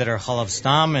cheeses that are Chalav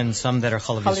Stam and some that are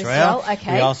Chalav Israel.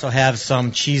 Okay. We also have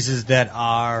some cheeses that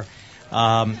are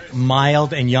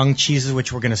mild and young cheeses,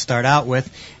 which we're going to start out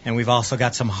with, and we've also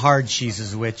got some hard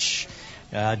cheeses, which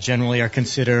generally are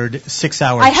considered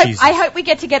 6-hour cheeses. I hope we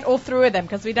get to get all through of them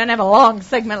because we don't have a long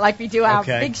segment like we do our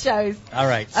big shows. All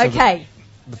right. So okay.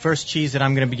 The first cheese that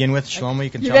I'm going to begin with, Shlomo,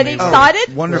 you can tell ready? me.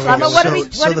 Excited? Wonderful. Shlomo, what are we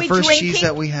the first drinking? cheese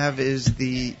that we have is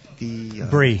the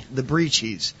brie. The brie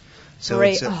cheese. So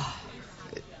brie.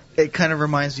 It kind of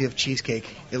reminds me of cheesecake.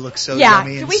 It looks so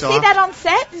yummy and soft. Can we see that on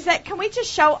set? Can we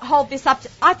just hold this up?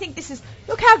 I think this is.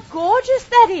 Look how gorgeous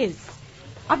that is.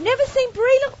 I've never seen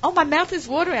brie look. Oh, my mouth is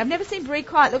watering. I've never seen brie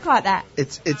quite look like that.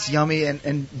 It's yummy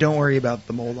and don't worry about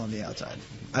the mold on the outside.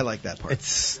 I like that part.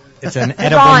 It's an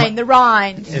edible. The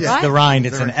rind. It's right? the rind.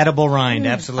 It's an edible rind.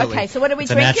 Absolutely. Okay, so what are we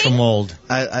drinking? drinking? It's a natural mold.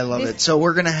 I love it. So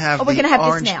we're gonna have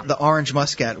the orange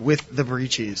muscat with the brie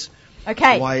cheese.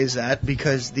 Okay. Why is that?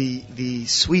 Because the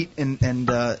sweet and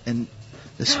the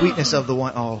sweetness of the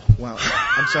one. Oh wow!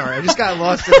 I'm sorry. I just got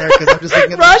lost in there because I'm just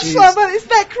looking at the cheese. Shlomo, is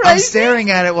that crazy? I'm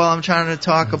staring at it while I'm trying to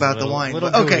talk about the wine.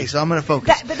 Okay, so I'm going to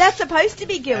focus. But that's supposed to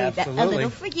be gooey. A little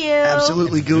for you.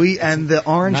 Absolutely gooey, and the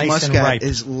orange nice muscat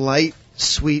is light,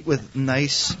 sweet with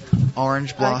nice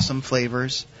orange blossom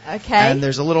flavors. Okay. And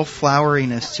there's a little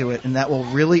floweriness to it, and that will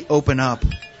really open up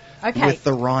with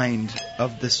the rind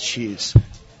of this cheese.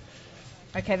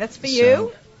 Okay, that's for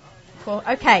you. Cool.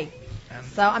 Okay.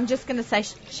 So I'm just going to say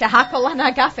Shahakol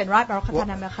Hanagafen, right?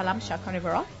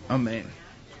 Amen.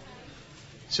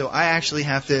 So I actually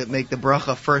have to make the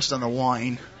bracha first on the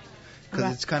wine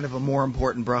because it's kind of a more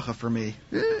important bracha for me.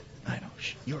 I know.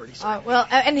 You already said. Well,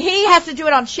 and he has to do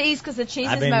it on cheese because the cheese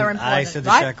is more important, I said the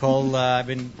right? Shakol. I've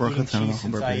been eating cheese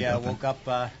since I woke up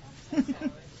a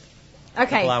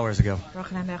couple hours ago.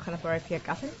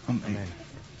 Amen.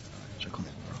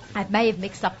 I may have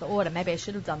mixed up the order. Maybe I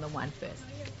should have done the wine first.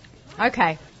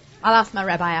 Okay. I'll ask my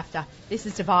rabbi after. This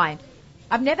is divine.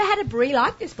 I've never had a brie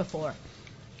like this before.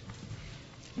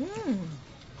 It's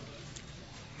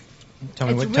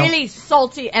really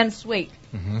salty and sweet.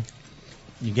 Mm-hmm.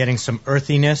 You're getting some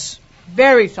earthiness.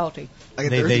 Very salty. I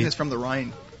get the earthiness from the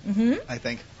rind. I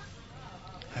think.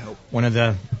 I hope. One of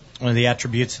the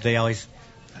attributes that they always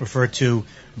refer to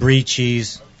brie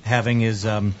cheese having is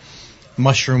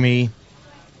mushroomy,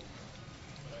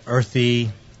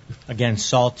 earthy, again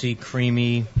salty,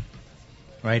 creamy,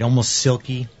 right? Almost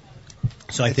silky.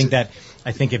 So I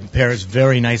think it pairs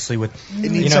very nicely with.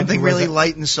 It needs something really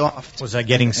light and soft. Was I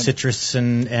getting citrus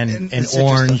and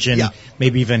orange and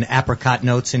maybe even apricot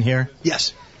notes in here?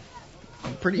 Yes.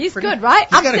 He's good, right?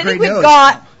 He's got a great nose.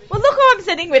 Well, look who I'm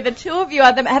sitting with. The two of you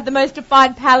have the most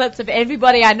defined palates of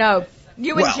everybody I know.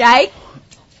 You and Jake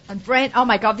and Brent. Oh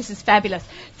my God, this is fabulous.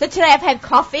 So today I've had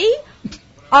coffee,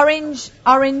 orange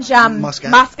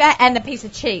muscat, and a piece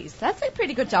of cheese. That's a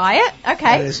pretty good diet.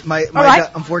 Okay. That is.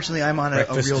 Unfortunately, I'm on a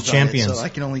real diet, so I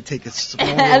can only take a small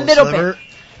a little sliver.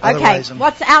 bit. Okay.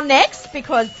 What's our next?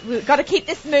 Because we've got to keep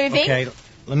this moving. Okay.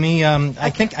 Let me. I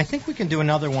think we can do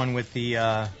another one with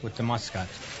the muscat.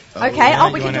 Okay,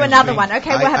 yeah, we you can do wanna- another one. Okay,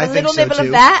 we'll I have a think little so, nibble too.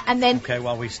 of that, and then Okay,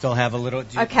 well, we still have a little.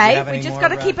 Do you okay, have we any just more, got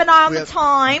to keep an eye on we the have-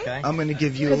 time. Okay. I'm going to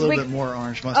give you a 'Cause little we- bit more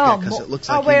orange muscat because it looks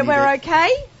like we're you need it. okay.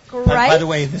 Great. By the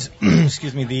way, this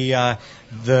excuse me,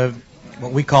 the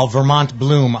what we call Vermont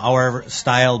Bloom, our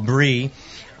style brie.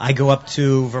 I go up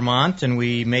to Vermont and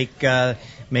we make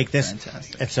this.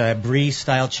 Fantastic. It's a brie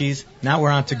style cheese. Now we're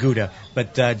on to Gouda,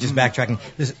 but just backtracking.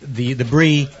 The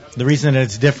brie. The reason that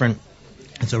it's different.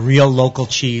 It's a real local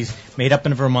cheese made up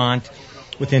in Vermont.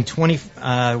 Within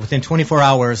 24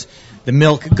 hours, the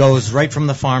milk goes right from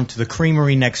the farm to the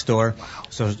creamery next door.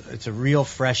 So it's a real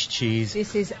fresh cheese.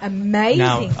 This is amazing.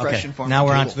 Now, Fresh okay, and farm now to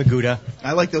we're on table. to the Gouda.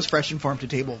 I like those fresh and farm to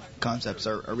table concepts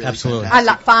are really Absolutely. I fantastic.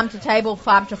 like farm to table,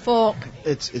 farm to fork,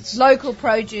 It's local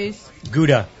produce.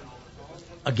 Gouda.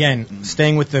 Again,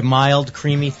 staying with the mild,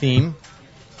 creamy theme.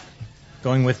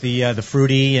 Going with the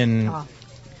fruity and Oh.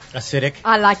 acidic.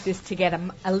 I like this to get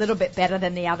a little bit better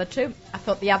than the other two. I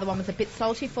thought the other one was a bit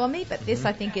salty for me, but this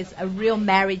I think is a real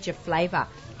marriage of flavour.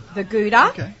 The Gouda.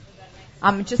 okay.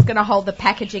 I'm just going to hold the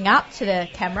packaging up to the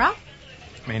camera.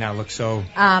 May not look so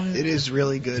It is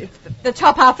really good. The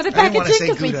top half of the I didn't want to packaging.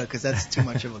 say 'cause we- Gouda because that's too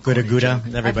much of a Gouda corny Gouda.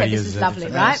 joke. Everybody this uses is it. lovely,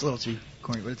 Yeah, right? it's a little too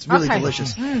corny, but it's really Okay.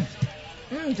 delicious.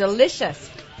 Delicious.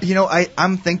 You know,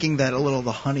 I'm thinking that a little of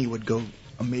the honey would go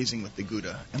amazing with the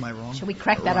Gouda. Am I wrong? Should we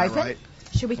crack Or that am I open? right?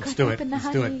 Should we crack do it. open the Let's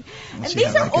honey? do it. And Let's see these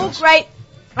how are that all goes. great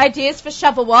ideas for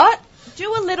Shavuot.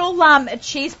 Do a little a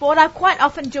cheese board. I quite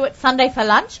often do it Sunday for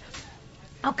lunch.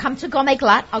 I'll come to Gourmet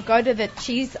Glatt. I'll go to the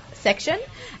cheese section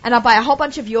and I'll buy a whole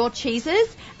bunch of your cheeses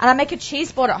and I make a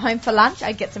cheese board at home for lunch.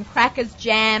 I get some crackers,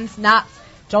 jams, nuts,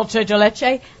 dulce de leche,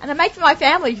 and I make for my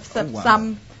family some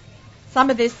wow. some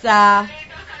of this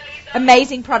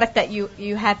amazing product that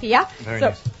you have here. Very So,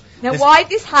 nice. now, This- why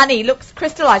this honey looks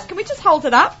crystallized? Can we just hold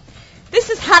it up? This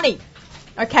is honey.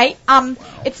 Okay.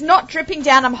 It's not dripping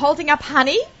down. I'm holding up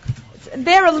honey.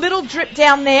 There a little drip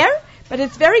down there, but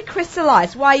it's very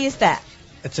crystallized. Why is that?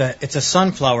 It's a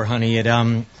sunflower honey.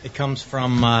 It comes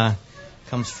from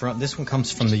this one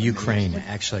comes from the Ukraine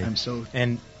actually. I'm so.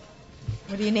 And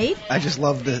What do you need? I just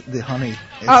love the honey.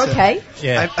 It's, Oh, okay.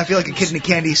 yeah. I feel like a kid in a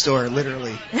candy store,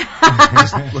 literally.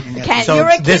 Just looking at So You're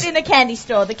a kid this- in a candy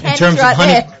store. The in candy's terms right of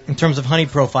honey, there. in terms of honey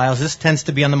profiles, this tends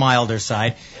to be on the milder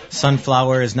side.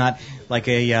 Sunflower is not like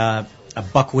a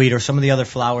buckwheat or some of the other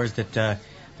flowers that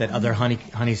other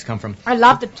honeys come from. I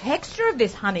love the texture of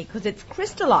this honey because it's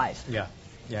crystallized.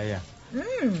 Yeah.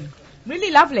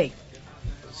 Really lovely.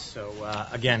 So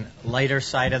again, lighter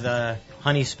side of the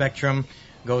honey spectrum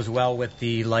goes well with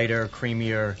the lighter,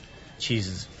 creamier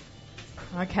cheeses.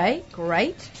 Okay,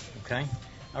 great. Okay.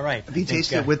 All right. If you I think,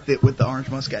 taste it with the orange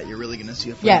muscat, you're really going to see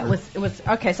a flavor. Yeah, it was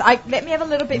okay. So let me have a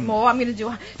little bit more. I'm going to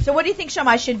do. So what do you think, Shom,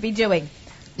 I should be doing?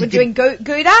 We're You doing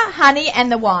Gouda, honey,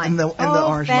 and the wine. And the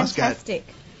orange muscat. Fantastic.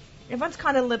 Everyone's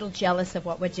kind of a little jealous of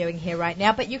what we're doing here right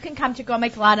now, but you can come to Gourmet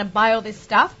Glatt and buy all this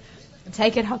stuff and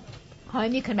take it home.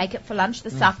 You can make it for lunch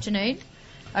this afternoon.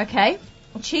 Okay.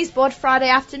 A cheese board Friday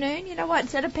afternoon. You know what?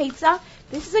 Instead of pizza,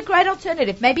 this is a great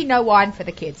alternative. Maybe no wine for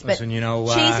the kids, but Listen, you know,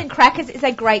 cheese and crackers is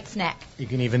a great snack. You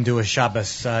can even do a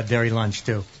Shabbos dairy lunch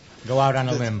too. Go out on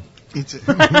a limb. It's, you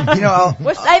know,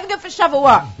 We're saving it for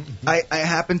Shavuot. I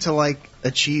happen to like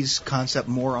a cheese concept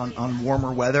more on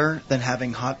warmer weather than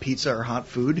having hot pizza or hot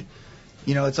food.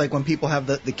 You know, it's like when people have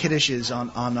the kiddishes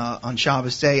on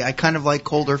Shabbos day. I kind of like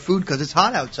colder food because it's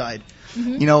hot outside.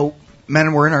 You know,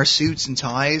 men were in our suits and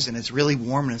ties, and it's really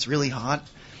warm and it's really hot.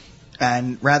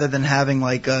 And rather than having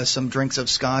like some drinks of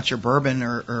scotch or bourbon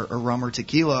or rum or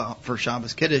tequila for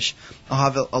Shabbos Kiddush,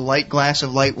 I'll have a light glass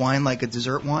of light wine, like a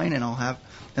dessert wine,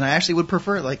 and I actually would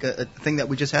prefer like a thing that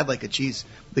we just had, like a cheese,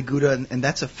 the Gouda, and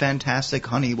that's a fantastic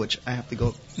honey, which I have to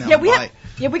go now Yeah, and we buy.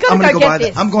 we got to I'm gonna go buy get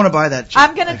this. that. I'm going to buy that.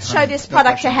 I'm going to like, show honey. this No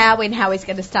product to question. Howie, and Howie's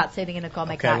going to start sitting in a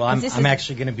Gourmet Okay. Glatt, Well, 'cause this I'm is-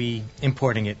 actually going to be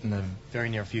importing it in the very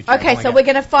near future. Okay, so we're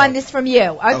going to find this from you.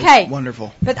 Okay. Oh,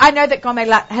 wonderful. But I know that Gourmet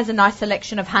Glatt has a nice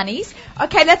selection of honeys.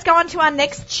 Okay, let's go on to our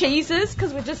next cheeses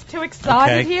because we're just too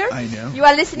excited Okay. here. I know. You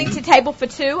are listening to Table for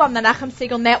Two on the Nachum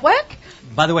Siegel Network.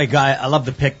 By the way, Guy, I love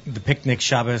the picnic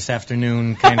Shabbos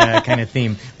afternoon kind of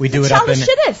theme. We do it up in.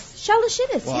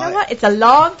 Shalashittis. Well, You know I- what? It's a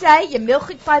long day. You're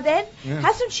milking by then. Yeah.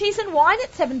 Have some cheese and wine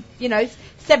at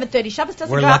 7:30. Shabbos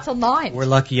doesn't go luck- out till 9. We're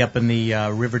lucky up in the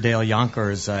Riverdale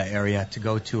Yonkers area to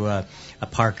go to a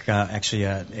park, actually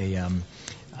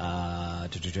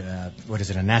what is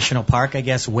it? A national park, I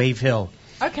guess, Wave Hill.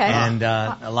 Okay. And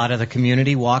a lot of the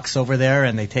community walks over there,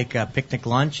 and they take a picnic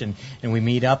lunch, and we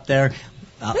meet up there,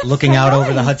 looking so out nice.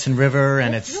 over the Hudson River,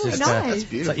 and That's it's really just nice. That's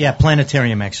beautiful. yeah,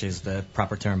 planetarium actually is the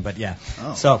proper term, but yeah.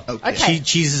 Oh, So okay. Okay.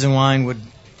 cheeses and wine would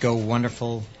go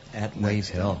wonderful at Wave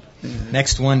Hill.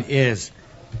 Next one is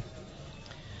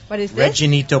What is this?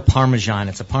 Reginito Parmesan.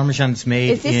 It's a Parmesan that's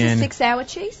made Is this in... a 6-hour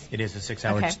cheese? It is a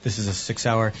 6-hour. Okay. This is a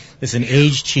 6-hour. This is an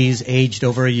aged cheese, aged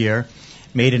over a year,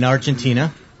 made in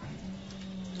Argentina.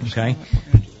 Okay.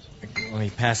 Let me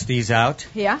pass these out.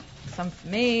 Here. Some for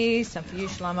me, some for you,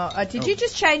 Shlomo. Did you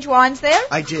just change wines there?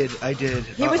 I did.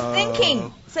 He was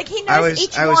thinking. It's like he knows I was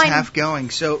each I was wine. half going.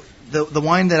 So the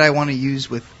wine that I want to use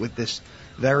with this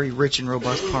very rich and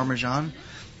robust Parmesan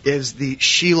is the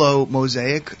Shiloh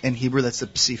Mosaic. In Hebrew, that's the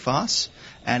Psifas,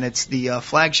 and it's the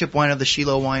flagship wine of the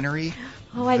Shiloh Winery.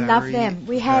 Oh, I love Very, them.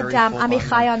 We had very full Amichai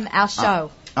body. on our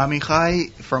show.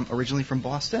 Amichai originally from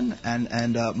Boston,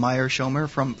 and Meyer Schomer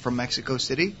from Mexico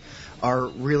City are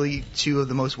really two of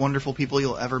the most wonderful people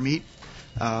you'll ever meet.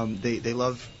 They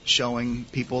love showing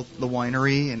people the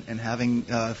winery and having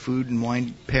food and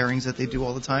wine pairings that they do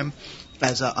all the time.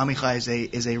 As Amichai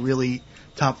is a really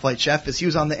top flight chef, as he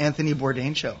was on the Anthony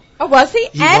Bourdain show. Oh, was he?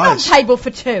 He and was. on Table for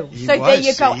Two. He So there was.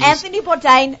 you go. So he's- Anthony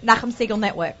Bourdain, Nachum Siegel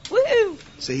Network. Woohoo!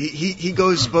 So he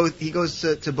goes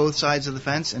to both sides of the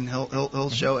fence, and he'll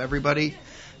show everybody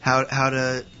how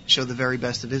to show the very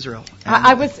best of Israel. And,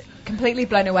 I was completely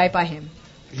blown away by him.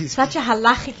 he's Such a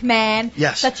halachic man.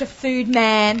 Yes. Such a food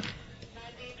man.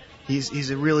 he's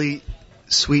a really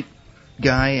sweet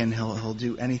guy, and he'll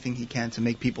do anything he can to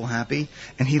make people happy.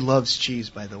 And he loves cheese,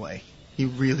 by the way. He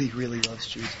really, really loves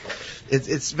cheese.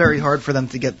 It's very hard for them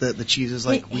to get the cheeses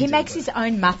like we He do, makes but- his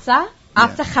own matzah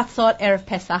after Chatzot Erev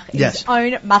Pesach in Yes. his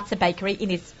own matzah bakery in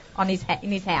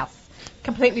his house.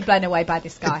 Completely blown away by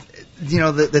this guy. You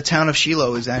know, the town of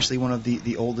Shiloh is actually one of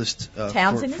the oldest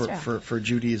Towns in Israel. for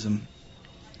Judaism,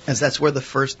 as that's where the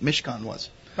first Mishkan was.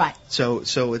 Right. So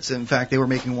it's, in fact, they were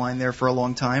making wine there for a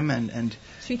long time, and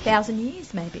 2,000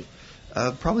 years maybe.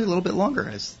 probably a little bit longer,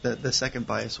 as the second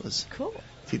bias was Cool.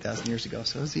 2,000 years ago.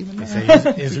 So it's even. They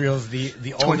say Israel's the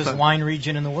oldest 25. wine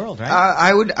region in the world, right?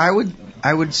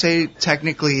 I would say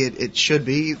technically it should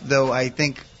be, though I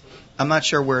think I'm not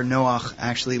sure where Noach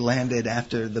actually landed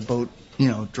after the boat,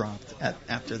 dropped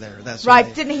after there. That's Right.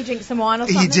 where Didn't he drink some wine or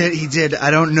something? He did. I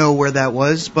don't know where that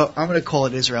was, but I'm going to call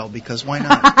it Israel because why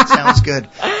not? It sounds good.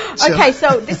 So, Okay,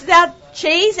 so this is our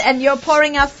cheese, and you're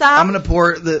pouring us some. I'm going to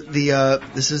pour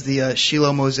this is the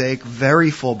Shiloh Mosaic,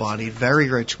 very full bodied, very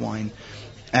rich wine.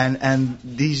 And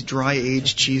these dry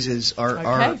aged cheeses are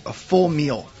Okay. a full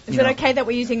meal. Is you it know. okay that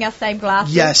we're using our same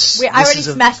glasses? Yes, I this already is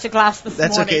a- smashed a glass this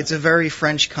That's morning. okay. It's a very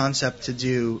French concept to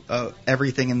do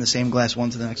everything in the same glass,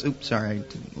 one to the next. Oops, sorry, I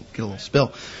did get a little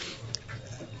spill.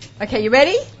 Okay, you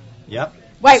ready? Yep.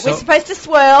 Wait, So- we're supposed to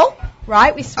swirl,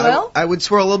 right? We swirl? I would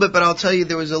swirl a little bit, but I'll tell you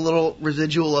there was a little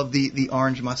residual of the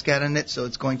orange muscat in it, so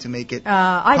it's going to make it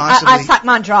I possibly. suck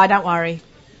mine dry, don't worry.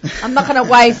 I'm not going to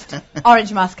waste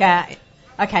orange muscat.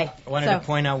 Okay. I wanted so, to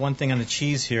point out one thing on the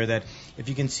cheese here, that if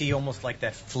you can see almost like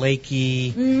that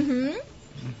flaky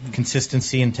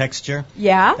consistency and texture,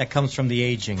 yeah. that comes from the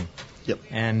aging. Yep.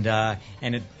 And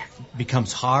it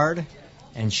becomes hard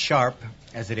and sharp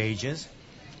as it ages.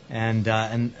 And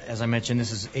as I mentioned,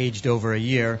 this is aged over a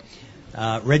year.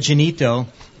 Reginito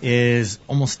is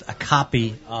almost a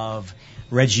copy of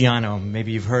Reggiano.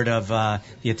 Maybe you've heard of the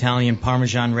Italian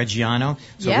Parmesan Reggiano.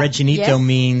 So Yeah, Reginito yes.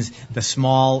 means the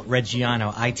small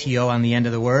Reggiano, ITO on the end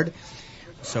of the word.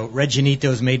 So Reginito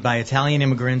is made by Italian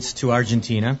immigrants to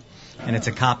Argentina, and it's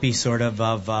a copy sort of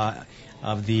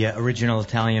the original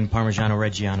Italian Parmigiano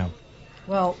Reggiano.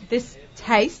 Well, this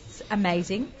tastes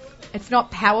amazing. It's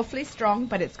not powerfully strong,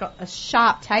 but it's got a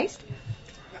sharp taste.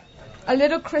 A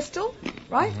little crystal,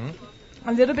 right? Mm-hmm.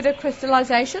 A little bit of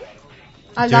crystallization.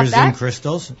 I love There's that.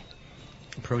 crystals,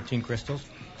 protein crystals.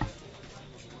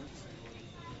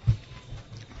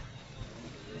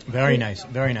 Very nice,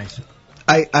 very nice.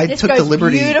 I This took goes the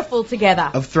liberty beautiful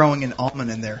together. of throwing an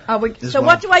almond in there. So well.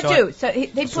 what do I So do? So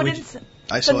they so put we- in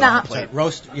I some saw it on the nuts. plate.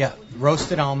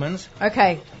 Roasted almonds.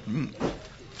 Okay.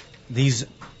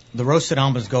 The roasted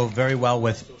almonds go very well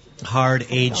with hard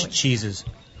aged cheeses.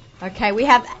 Okay,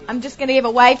 I'm just going to give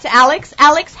a wave to Alex.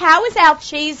 Alex, how is our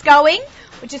cheese going?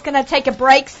 We're just going to take a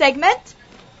break segment.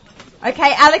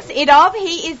 Okay, Alex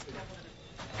Idov,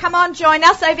 come on, join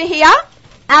us over here.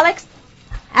 Alex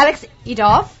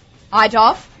Idov,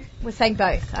 we're saying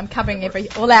both. I'm covering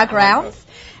all our grounds.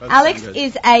 Alex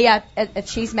is a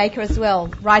cheesemaker as well,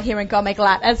 right here in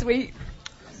Gomegalat, as we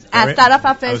start off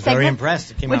our first I was segment. very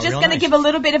impressed. It came We're out just real going to nice. give a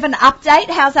little bit of an update.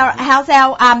 How's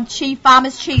our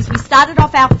farmer's cheese? We started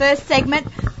off our first segment,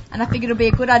 and I figured it would be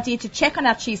a good idea to check on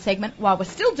our cheese segment while we're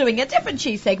still doing a different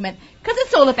cheese segment, because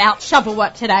it's all about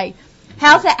Shavuot today.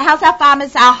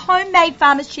 How's our homemade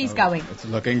farmer's cheese going? It's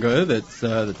looking good. It's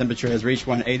the temperature has reached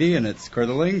 180 and it's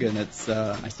curdling and it's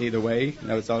I see the whey. You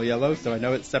know, it's all yellow, so I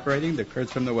know it's separating the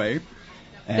curds from the whey.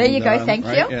 And, there you go. Thank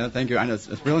right? you. Yeah, thank you. I know it's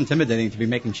real intimidating to be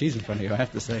making cheese in front of you, I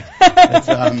have to say. It's,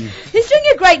 He's doing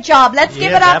a great job. Let's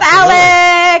give Yeah, it up, absolutely.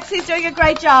 Alex. He's doing a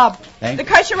great job. Thank The you.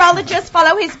 Kosherologist,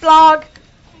 follow his blog.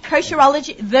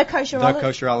 Kosherology, the Kosherologist.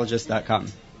 thekosherologist.com.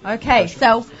 Okay,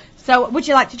 so would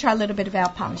you like to try a little bit of our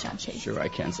Parmesan cheese? Sure, I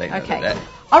can say no to Okay. that.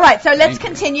 All right, so let's Thank you.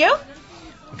 continue.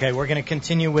 Okay, we're going to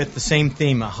continue with the same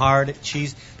theme, a hard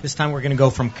cheese. This time we're going to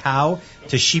go from cow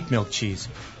to sheep milk cheese.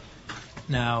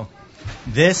 Now,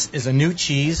 this is a new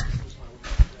cheese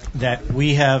that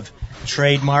we have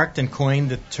trademarked and coined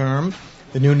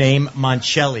the new name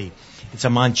Mancelli. It's a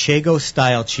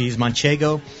Manchego-style cheese.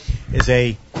 Manchego is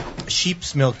a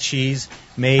sheep's milk cheese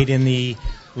made in the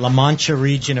La Mancha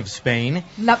region of Spain.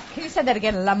 Can you say that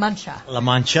again? La Mancha. La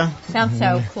Mancha. Sounds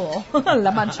so cool.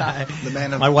 La Mancha. The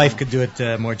man of My wife could do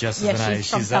it more justice Yeah, than I. she's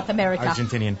from South America.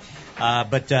 Argentinian.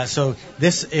 So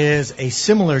this is a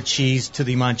similar cheese to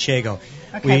the Manchego.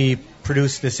 Okay. We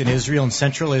produce this in Israel, in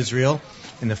central Israel,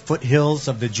 in the foothills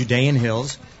of the Judean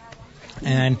hills,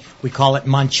 and we call it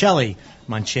Mancelli.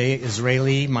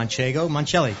 Israeli Manchego,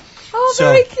 Mancelli. Oh, So-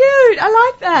 very cute. I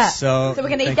like that. So we're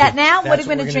going to eat thank that you. now. What That's are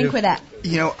we going to we're drink do. with that?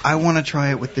 You know, I want to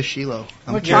try it with the Shiloh.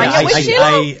 We're curious. trying it with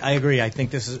Shiloh? I agree. I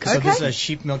think this is so. Okay. This is a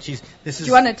sheep milk cheese. This is Do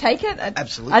you want to take it?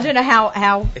 Absolutely. I don't know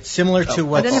how. it's similar to I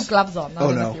what don't have gloves on. I Oh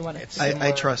don't know no, if you want it.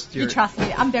 I trust You your. trust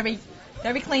me. I'm very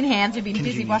clean hands. You've been busy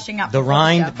Convenient. washing up. the before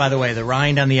rind. show. By the way, the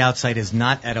rind on the outside is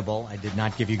not edible. I did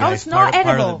not give you Oh, guys it's not part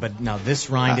of edible. it, but no, this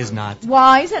rind is not.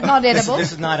 Why is it not edible?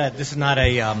 This is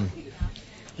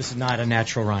not a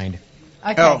natural rind.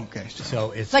 Okay. Oh, okay.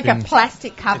 So It's like a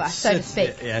plastic cover, so to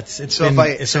speak. It's So been if I-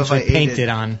 so if essentially I ate painted it-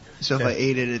 on. So if I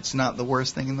ate it, it's not the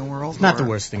worst thing in the world. It's not or- the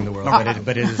worst thing in the world, Okay.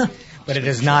 but it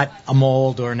is not a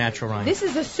mold or a natural rind. This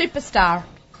is a superstar.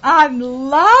 I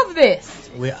love this.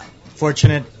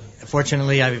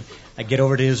 Fortunately, I get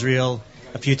over to Israel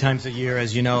a few times a year.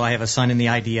 As you know, I have a son in the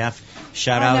IDF.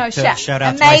 Shout Oh, out no, to my son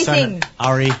amazing.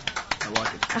 Ari. I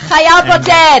like it. Chayal And,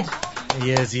 Boded.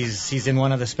 He is. He's in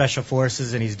one of the special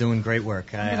forces, and he's doing great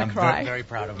work. I'm cry. very, very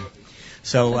proud of him.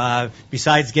 So,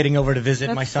 besides getting over to visit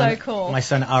That's my son, so cool. my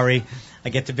son Ari, I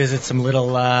get to visit some little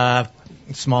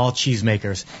small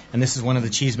cheesemakers, and this is one of the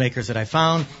cheesemakers that I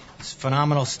found. It's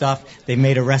phenomenal stuff. They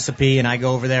made a recipe, and I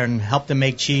go over there and help them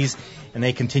make cheese, and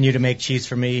they continue to make cheese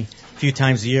for me a few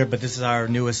times a year. But this is our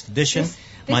newest addition, This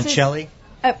is- Mancelli.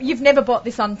 You've never brought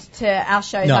this on to our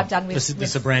shows No, I've done with this is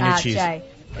with, a brand new cheese. Jay.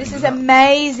 This is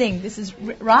amazing. This is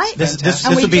right. This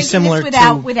and will we be drinking similar this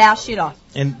to. with our shiloh.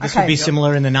 And this Okay. would be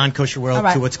similar in the non-kosher world All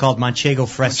right. to what's called Manchego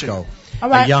Fresco, All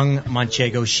right. a young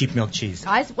Manchego sheep milk cheese.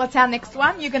 Guys, what's our next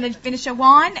one? You're going to finish a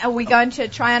wine. Are we going to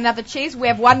try another cheese? We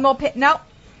have one more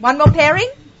one more pairing.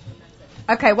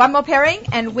 Okay, one more pairing,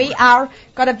 and we are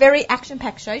got a very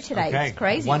action-packed show today. Okay, It's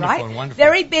crazy, wonderful, right? wonderful.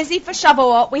 Very busy for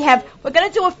Shavuot. We're going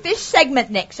to do a fish segment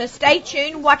next, so stay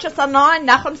tuned. Watch us online,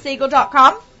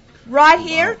 NachumSiegel.com, right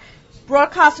here,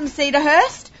 broadcast from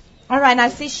Cedarhurst. All right, now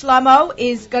see Shlomo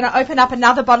is going to open up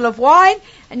another bottle of wine,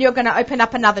 and you're going to open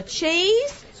up another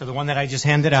cheese. So the one that I just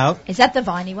handed out, Is that the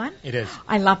viney one? it is.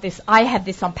 I love this. I had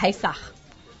this on Pesach.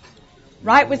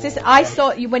 Right? Was this? I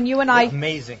saw you when you and I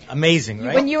Amazing,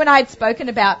 right? when you and I had spoken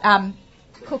about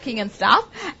cooking and stuff,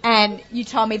 and you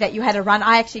told me that you had a run.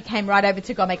 I actually came right over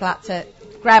to Gourmet Glatt to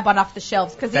grab one off the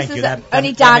shelves because this Thank you. is That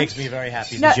only that done. makes me very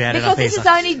happy. No, that you had it on because this is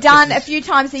Pesach. only done a few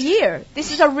times a year.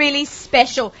 This is a really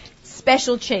special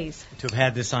cheese. To have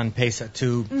had this on Pesach,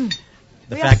 the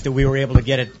We fact are- that we were able to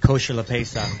get it kosher la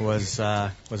Pesach was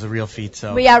a real feat.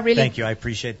 So We are really- thank you. I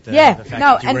appreciate the fact No,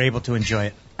 that you and- were able to enjoy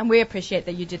it. And we appreciate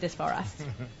that you did this for us.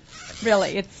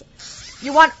 Really,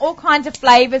 you want all kinds of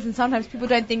flavors, and sometimes people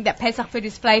don't think that Pesach food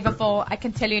is flavorful. I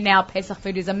can tell you now, Pesach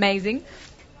food is amazing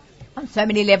on so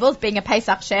many levels. Being a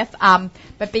Pesach chef,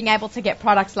 but being able to get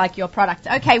products like your product.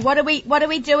 Okay, what are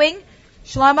we doing,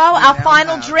 Shlomo? Our now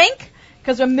final have- drink,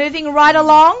 because we're moving right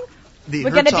along. The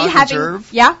We're going to be Herzog having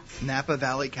Reserve Napa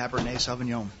Valley Cabernet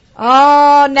Sauvignon.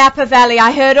 Oh, Napa Valley.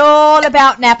 I heard all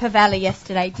about Napa Valley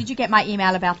yesterday. Did you get my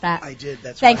email about that? I did.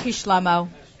 That's Thank right. you, Shlomo.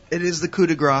 It is the coup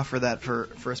de grace for that for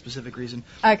a specific reason.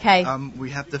 Okay.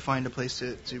 We have to find a place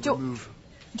to Do- remove.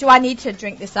 Do I need to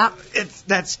drink this up?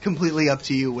 That's completely up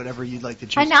to you. Whatever you'd like to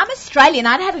choose. I know, I'm Australian.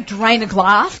 I'd have to drain a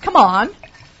glass. Come on.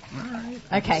 All right.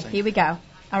 Okay, here we go.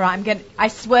 All right, I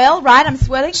swirl, right? I'm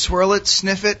swirling. Swirl it,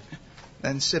 sniff it,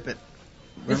 then sip it.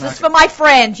 We're This not is for my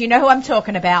friend. You know who I'm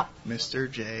talking about. Mr.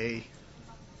 J.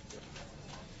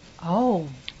 Oh,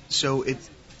 So it's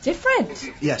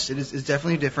different. yes, it is. It's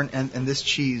definitely different, and this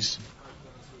cheese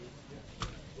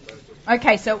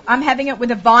Okay, so I'm having it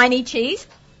with a viney cheese.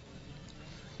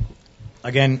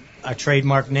 Again, a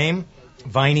trademark name,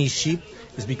 Viney Sheep,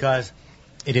 is because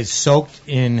it is soaked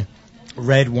in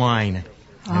red wine.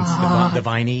 Hence the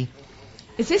Viney.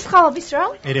 Is this Chalav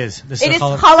Yisrael? It is. This It is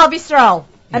Chalav- Chalav Yisrael.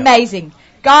 Yeah. Amazing.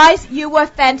 Guys, you were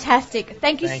fantastic.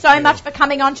 Thank you Thank so you. much for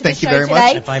coming on to Thank the you show very much.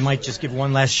 today. If I might just give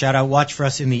one last shout out, watch for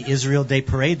us in the Israel Day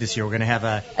Parade this year. We're going to have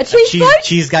a cheese float?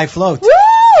 cheese guy float.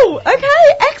 Woo! Okay,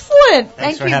 excellent.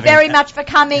 Thank for you having very me. much for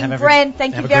coming, Have a- Brent.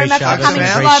 Thank have you a very great much for Shabbos coming, and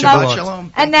a Great great Shlomo. Shabbat.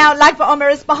 Shalom. And now Lag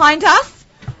BaOmer is behind us,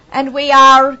 and we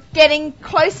are getting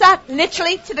closer,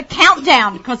 literally, to the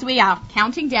countdown, because we are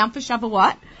counting down for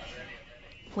Shavuot.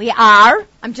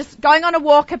 I'm just going on a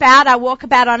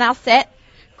walkabout on our set,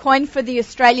 coined for the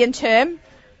Australian term.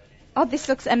 Oh, this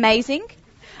looks amazing.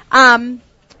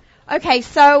 Okay,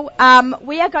 so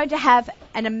we are going to have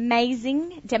an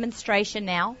amazing demonstration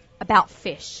now about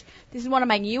fish. This is one of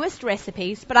my newest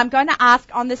recipes, but I'm going to ask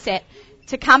on the set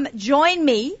to come join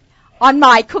me on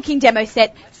my cooking demo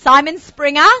set, Simon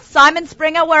Springer. Simon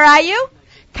Springer, where are you?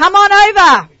 Come on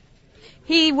over.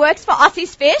 He works for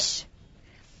Aussie's Fish.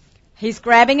 He's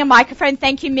grabbing a microphone.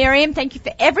 Thank you, Miriam. Thank you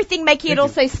for everything, making it all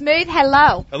so smooth.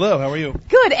 Hello. Hello, how are you?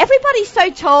 Good. Everybody's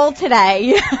so tall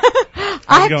today.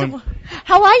 How's it going?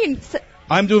 How are you?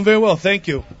 I'm doing very well, thank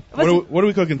you. Was- What are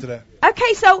we cooking today?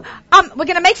 Okay, so we're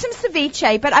going to make some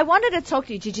ceviche, but I wanted to talk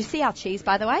to you. Did you see our cheese,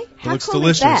 by the way? How looks cool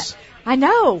delicious. is that? I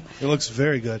know. It looks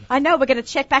very good. I know. We're going to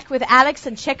check back with Alex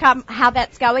and check how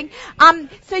that's going.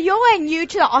 So you're new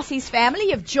to the Aussies family.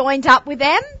 You've joined up with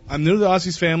them. I'm new to the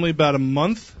Aussies family about a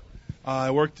month.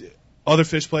 I worked other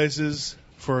fish places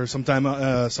for some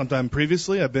time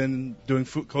previously. I've been doing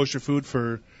kosher food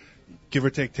for give or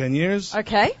take 10 years.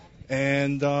 Okay.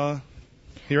 And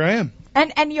here I am.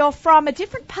 And you're from a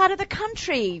different part of the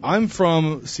country. I'm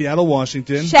from Seattle,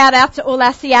 Washington. Shout out to all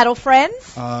our Seattle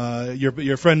friends.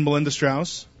 Your friend Melinda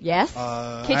Strauss. Yes.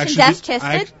 Actually,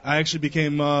 Kitchen-chested. I actually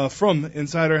became from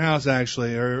inside her house,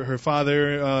 actually. Her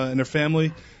father and her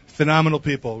family, phenomenal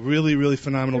people. Really, really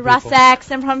phenomenal Russ people.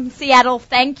 Axon from Seattle.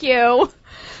 Thank you.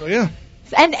 So, yeah.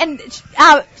 And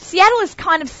Seattle is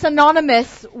kind of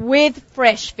synonymous with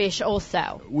fresh fish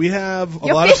also. We have a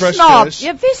You're lot fish of fresh snobs. fish.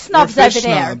 You're fish snobs We're fish over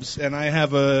there. snobs, and I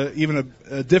have even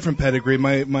a different pedigree.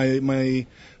 My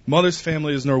mother's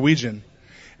family is Norwegian,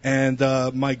 and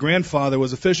my grandfather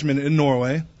was a fisherman in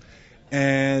Norway.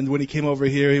 And when he came over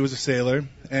here, he was a sailor,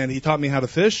 and he taught me how to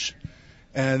fish.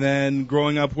 And then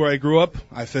growing up where I grew up,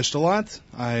 I fished a lot.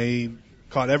 I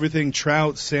caught everything: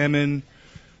 trout, salmon.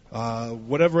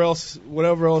 Whatever else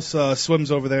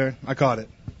swims over there, I caught it.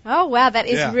 Oh wow, that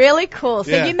is Yeah. really cool.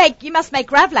 So Yeah. you must make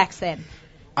gravlax then.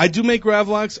 I do make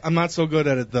gravlax. I'm not so good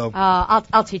at it though.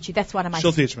 I'll teach you. That's one of my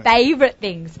She'll teach me. favorite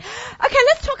things. Okay,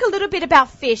 let's talk a little bit about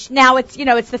fish. Now it's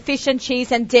the fish and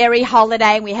cheese and dairy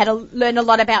holiday, and we had to learn a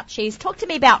lot about cheese. Talk to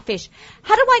me about fish.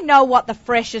 How do I know what the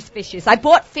freshest fish is? I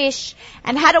bought fish,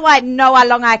 and how do I know how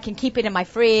long I can keep it in my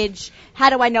fridge? How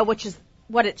do I know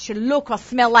what it should look or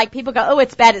smell like? People go, oh,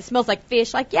 it's bad. It smells like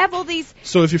fish. Like you have all these.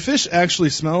 So if your fish actually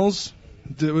smells,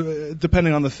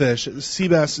 depending on the fish, sea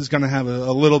bass is going to have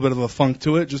a little bit of a funk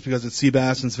to it just because it's sea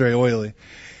bass and it's very oily.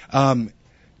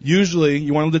 Usually,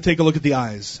 you want them to take a look at the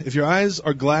eyes. If your eyes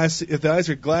are glassy, if the eyes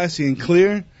are glassy and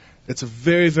clear, it's a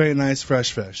very, very nice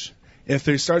fresh fish. If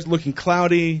they start looking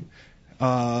cloudy, you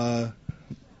have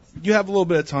a little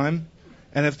bit of time,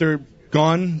 and if they're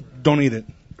gone, don't eat it.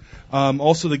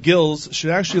 Also, the gills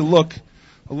should actually look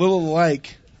a little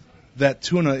like that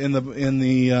tuna in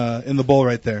the bowl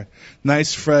right there.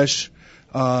 Nice, fresh.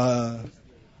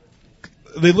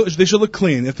 They should look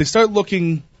clean. If they start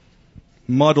looking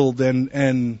muddled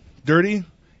and dirty,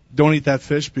 don't eat that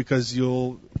fish because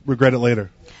you'll regret it later.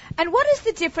 And what is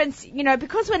the difference?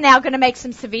 Because we're now going to make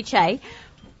some ceviche.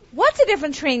 What's the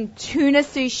difference between tuna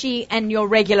sushi and your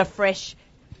regular fresh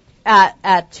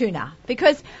tuna?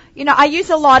 Because I use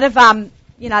a lot of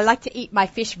I like to eat my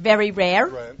fish very rare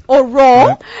or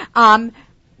raw. Right.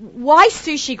 Why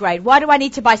sushi grade? Why do I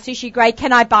need to buy sushi grade?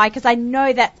 Can I buy? Because I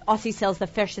know that Aussie sells the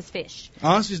freshest fish.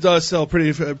 Aussie's does sell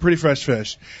pretty fresh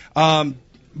fish,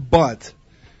 but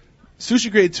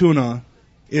sushi grade tuna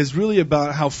is really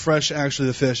about how fresh actually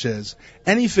the fish is.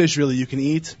 Any fish really you can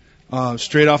eat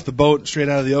straight off the boat, straight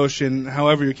out of the ocean.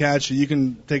 However you catch it, you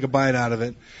can take a bite out of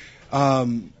it.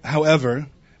 However,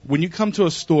 when you come to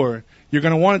a store, you're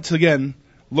going to want it to, again,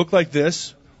 look like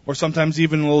this, or sometimes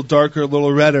even a little darker, a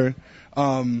little redder.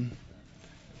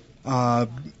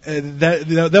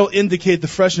 That'll indicate the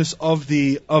freshness of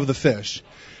the fish.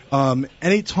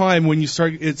 Anytime when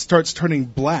it starts turning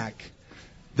black,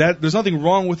 there's nothing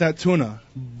wrong with that tuna,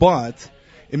 but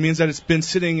it means that it's been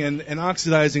sitting and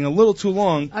oxidizing a little too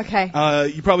long. Okay.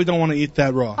 You probably don't want to eat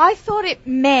that raw. I thought it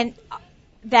meant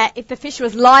that if the fish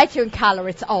was lighter in color,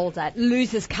 it's older. It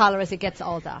loses color as it gets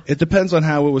older. It depends on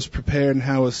how it was prepared and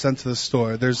how it was sent to the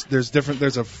store. There's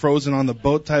a frozen on the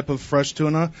boat type of fresh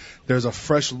tuna. There's a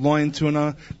fresh loin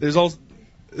tuna.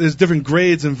 There's different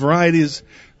grades and varieties.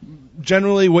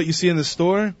 Generally, what you see in the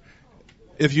store,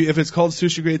 if it's called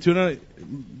sushi grade tuna,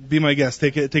 be my guest.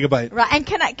 Take a bite. Right. And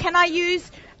can I use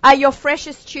your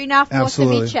freshest tuna for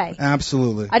ceviche?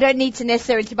 Absolutely. I don't need to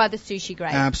necessarily buy the sushi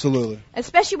grade. Absolutely.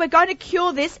 Especially, we're going to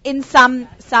cure this in some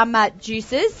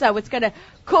juices, so it's going to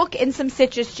cook in some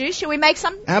citrus juice. Shall we make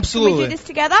some? Absolutely. Can we do this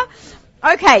together?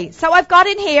 Okay. So I've got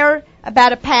in here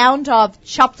about a pound of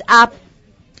chopped up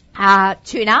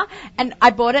tuna, and I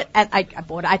bought it.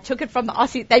 I took it from the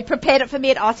Aussie. They prepared it for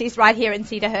me at Aussie's right here in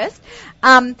Cedarhurst,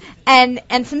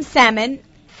 and some salmon.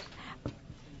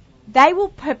 They will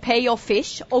prepare your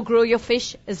fish or grill your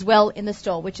fish as well in the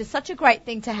store, which is such a great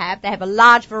thing to have. They have a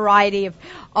large variety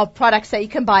of products that you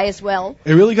can buy as well.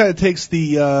 It really kind of takes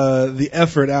the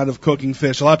effort out of cooking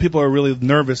fish. A lot of people are really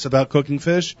nervous about cooking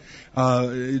fish.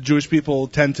 Jewish people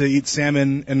tend to eat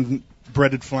salmon and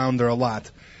breaded flounder a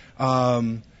lot.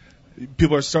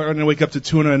 People are starting to wake up to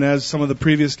tuna, and as some of the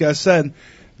previous guests said,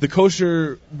 the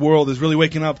kosher world is really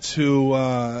waking up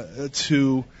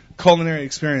to culinary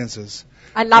experiences.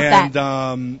 I love that.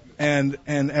 And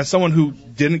as someone who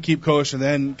didn't keep kosher and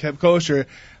then kept kosher,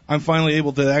 I'm finally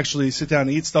able to actually sit down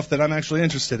and eat stuff that I'm actually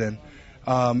interested in.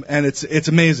 And it's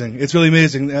amazing. It's really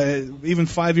amazing. Even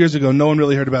 5 years ago, no one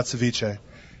really heard about ceviche.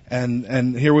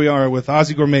 And here we are with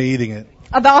Aussie Gourmet eating it.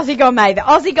 The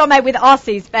Aussie Gourmet with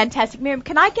Aussies. Fantastic. Miriam,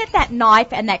 can I get that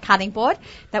knife and that cutting board?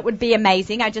 That would be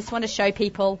amazing. I just want to show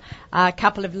people a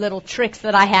couple of little tricks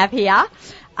that I have here.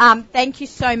 Thank you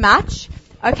so much.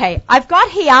 Okay, I've got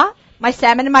here my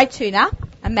salmon and my tuna.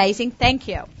 Amazing, thank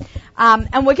you.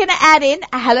 And we're going to add in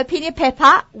a jalapeno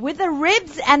pepper with the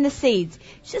ribs and the seeds.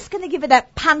 It's just going to give it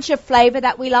that punch of flavor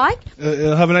that we like.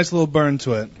 It'll have a nice little burn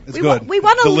to it. It's good. We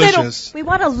want delicious. We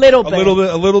want a little bit.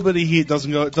 A little bit of heat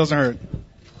doesn't hurt.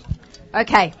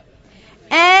 Okay,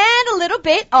 and a little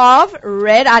bit of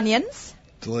red onions.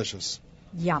 Delicious.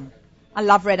 Yum. I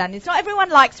love red onions. Not everyone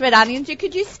likes red onions. You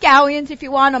could use scallions if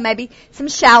you want, or maybe some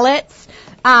shallots.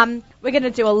 We're going to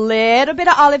do a little bit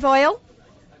of olive oil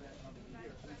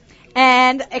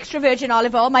and extra virgin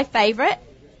olive oil, my favorite.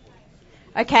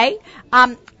 Okay.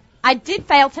 I did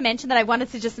fail to mention that I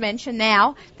wanted to just mention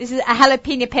now. This is a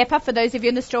jalapeno pepper. For those of you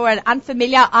in the store and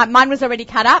unfamiliar, mine was already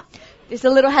cut up. This is a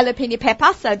little jalapeno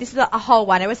pepper, so this is a whole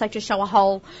one. I always like to show a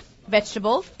whole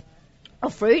vegetable or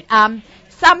fruit.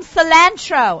 Some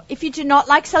cilantro. If you do not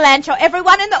like cilantro,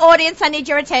 everyone in the audience, I need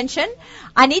your attention.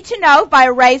 I need to know by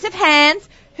a raise of hands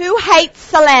who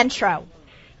hates cilantro.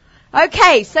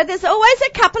 Okay, so there's always a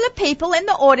couple of people in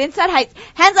the audience that hate.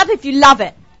 Hands up if you love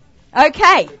it.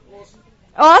 Okay.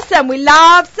 Awesome. We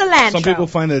love cilantro. Some people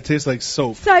find that it tastes like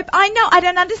soap. Soap. I know. I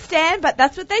don't understand, but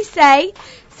that's what they say.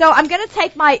 So I'm going to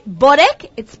take my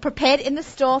borek. It's prepared in the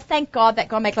store. Thank God that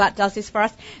Gourmet Glatt does this for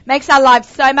us. Makes our lives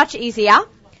so much easier.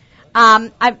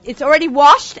 It's already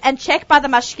washed and checked by the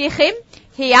mashgichim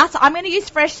here, so I'm going to use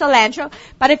fresh cilantro.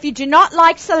 But if you do not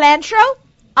like cilantro,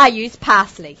 I use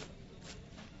parsley.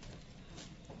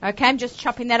 Okay, I'm just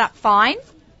chopping that up fine.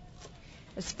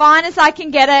 As fine as I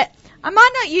can get it. I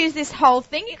might not use this whole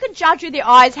thing. You can judge with your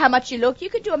eyes how much you look. You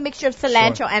could do a mixture of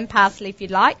cilantro and parsley if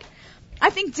you'd like.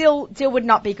 I think dill would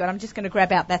not be good. I'm just going to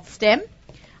grab out that stem.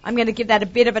 I'm going to give that a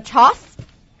bit of a toss.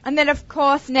 And then, of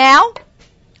course, now,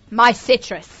 my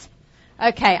citrus.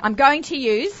 Okay, I'm going to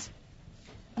use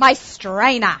my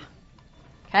strainer.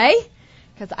 Okay?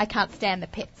 Because I can't stand the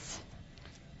pits.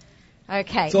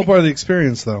 Okay. It's all part of the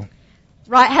experience, though.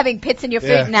 Right, having pits in your food?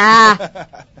 Yeah. Nah.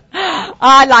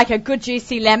 I like a good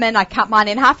juicy lemon. I cut mine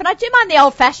in half, and I do mine the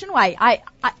old-fashioned way. I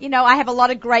have a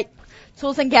lot of great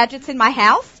tools and gadgets in my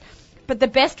house, but the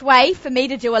best way for me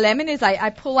to do a lemon is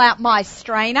I pull out my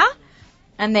strainer,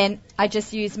 and then I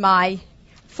just use my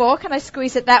fork, and I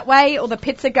squeeze it that way, or the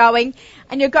pits are going,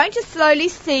 and you're going to slowly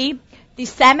see the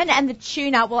salmon and the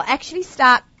tuna will actually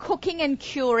start cooking and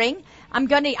curing. I'm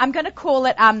going to call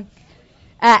it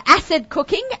acid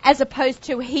cooking as opposed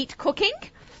to heat cooking.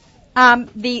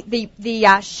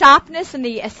 The sharpness and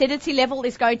the acidity level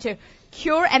is going to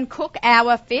cure and cook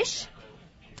our fish.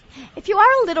 If you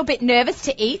are a little bit nervous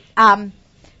to eat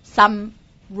some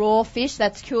raw fish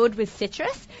that's cured with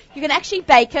citrus, you can actually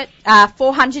bake it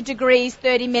 400 degrees,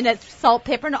 30 minutes, salt,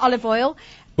 pepper, and olive oil.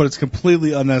 But it's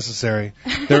completely unnecessary.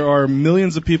 There are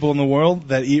millions of people in the world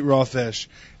that eat raw fish.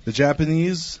 The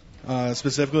Japanese,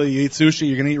 specifically, you eat sushi,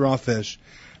 you're going to eat raw fish.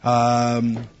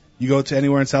 You go to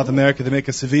anywhere in South America, they make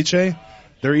a ceviche.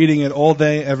 They're eating it all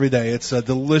day, every day. It's a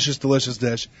delicious, delicious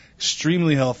dish.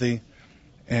 Extremely healthy.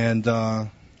 And I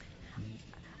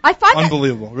find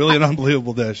unbelievable. Really an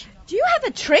unbelievable dish. Do you have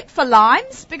a trick for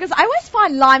limes? Because I always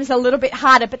find limes a little bit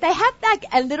harder, but they have like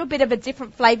a little bit of a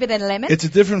different flavor than lemon. It's a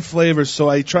different flavor, so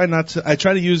I try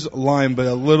to use lime,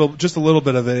 but just a little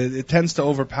bit of it. It tends to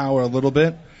overpower a little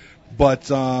bit.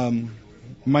 But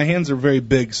my hands are very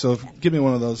big, so give me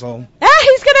one of those.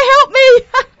 He's going to help me.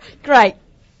 Great.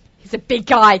 He's a big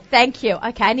guy. Thank you.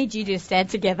 Okay, I need you to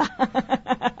stand together.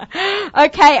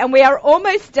 Okay, and we are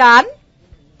almost done.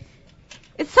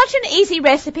 It's such an easy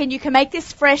recipe, and you can make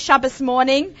this fresh Shabbos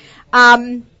morning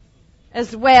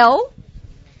as well.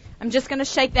 I'm just going to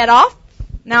shake that off.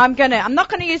 Now I'm not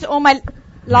going to use all my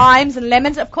limes and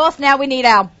lemons. Of course, now we need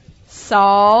our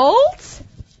salt.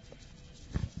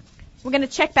 We're going to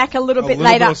check back a little bit later.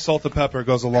 A little bit of salt and pepper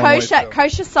goes a long way.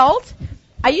 Kosher salt.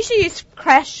 I usually use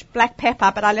fresh black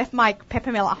pepper, but I left my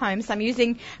pepper mill at home, so I'm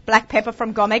using black pepper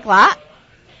from Gourmet Glatt.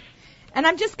 And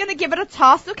I'm just going to give it a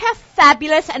toss. Look how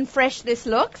fabulous and fresh this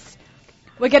looks.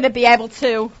 We're going to be able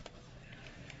to...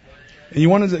 You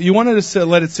wanted to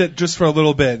let it sit just for a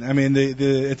little bit. I mean,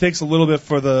 it takes a little bit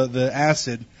for the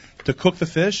acid to cook the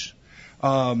fish.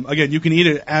 Again, you can eat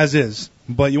it as is,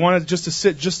 but you want it just to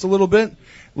sit just a little bit,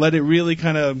 let it really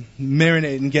kind of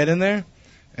marinate and get in there.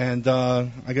 And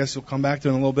I guess we'll come back to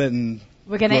it in a little bit and...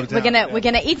 We're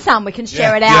gonna eat some. We can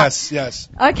share it out. Yes.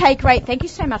 Okay, great. Thank you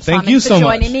so much, Simon, for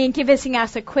joining me and giving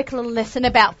us a quick little lesson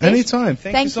about this. Anytime.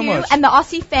 Thank you so much. And the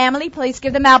Aussie family, please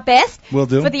give them our best. Will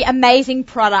do. For the amazing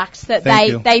products that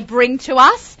they bring to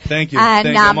us. Thank you.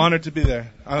 And, I'm honored to be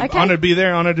there. Honored to be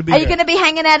there. Are you going to be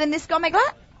hanging out in this Gourmet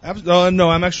Glatt? No,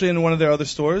 I'm actually in one of their other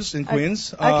stores in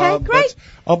Queens. Okay, great.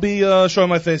 I'll be showing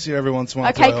my face here every once in a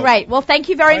while. Okay, great. Well, thank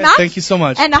you very much. Thank you so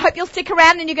much. And I hope you'll stick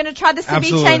around and you're going to try the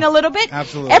ceviche in a little bit.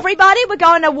 Absolutely. Everybody, we're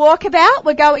going to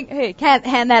walkabout. Can't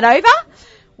hand that over.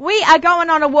 We are going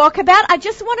on a walkabout. I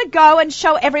just want to go and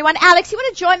show everyone. Alex, you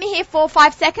want to join me here for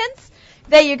 5 seconds?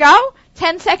 There you go.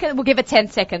 10 seconds. We'll give it 10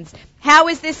 seconds. How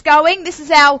is this going? This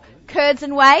is our curds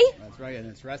and whey. That's right, and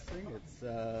it's resting.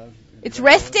 It's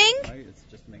resting. Right, it's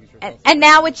just making sure and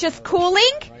now it's just cooling.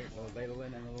 Right, we'll ladle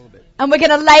in a little bit. And we're going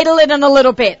to ladle it in a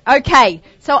little bit. Okay.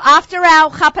 So after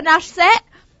our chapanash set,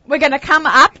 we're going to come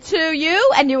up to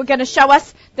you and you're going to show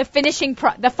us the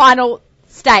the final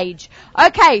stage.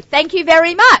 Okay. Thank you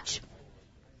very much.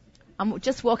 I'm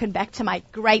just walking back to my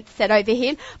great set over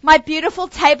here. My beautiful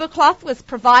tablecloth was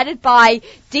provided by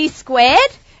D Squared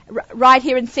right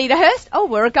here in Cedarhurst. Oh,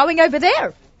 we're going over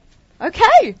there.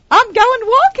 Okay. I'm going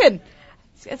walking.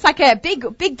 It's like a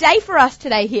big day for us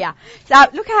today here. So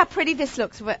look how pretty this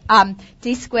looks.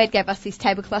 D Squared gave us these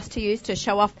tablecloths to use to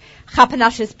show off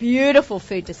Chapanash's beautiful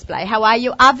food display. How are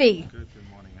you, Avi? Good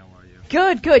morning. How are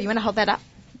you? Good. You want to hold that up?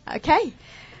 Okay.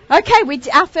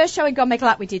 Our first show in Gourmet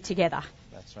Glatt we did together.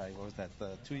 That's right. What was that?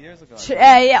 2 years ago?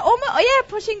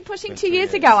 Pushing 2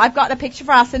 years ago. I've got a picture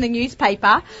for us in the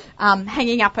newspaper,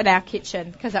 hanging up in our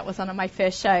kitchen because that was one of my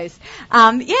first shows.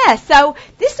 So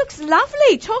this looks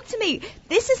lovely. Talk to me.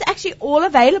 This is actually all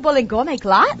available in Gourmet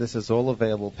Glatt? This is all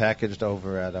available packaged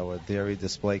over at our dairy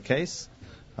display case.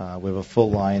 We have a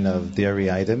full line of dairy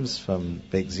items from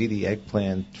baked ziti,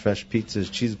 eggplant, fresh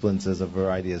pizzas, cheese blintzes, a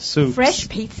variety of soups. Fresh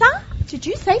pizza? Did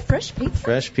you say fresh pizza?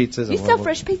 Fresh pizzas. You sell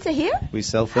fresh pizza here? We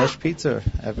sell fresh pizza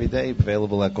every day,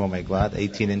 available at Gourmet Glatt,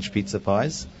 18-inch pizza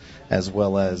pies, as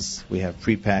well as we have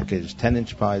prepackaged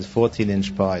 10-inch pies,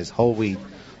 14-inch pies, whole wheat,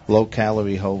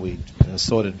 low-calorie whole wheat,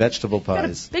 assorted vegetable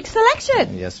pies. Got a big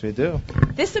selection. Yes, we do.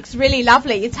 This looks really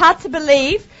lovely. It's hard to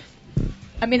believe.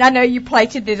 I mean, I know you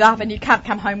plated this up and you can't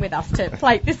come home with us to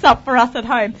plate this up for us at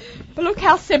home. But look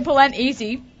how simple and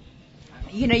easy.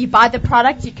 You know, you buy the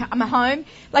product, you come home.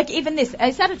 Like even this.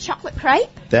 Is that a chocolate crepe?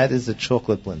 That is a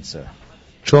chocolate blintzer.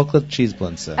 Chocolate cheese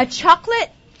blintzer. A chocolate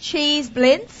cheese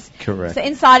blintz? Correct. So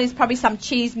inside is probably some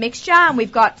cheese mixture and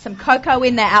we've got some cocoa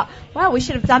in there. Wow, we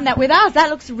should have done that with ours.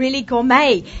 That looks really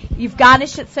gourmet. You've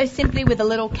garnished it so simply with a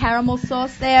little caramel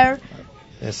sauce there.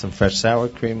 There's some fresh sour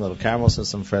cream, little caramels, and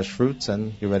some fresh fruits,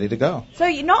 and you're ready to go. So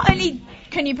not only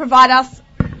can you provide us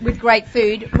with great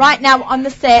food, right now on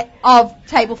the set of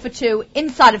Table for Two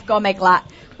inside of Gourmet Glatt,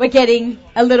 we're getting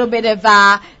a little bit of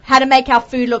how to make our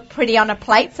food look pretty on a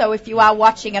plate. So if you are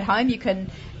watching at home, you can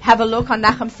have a look on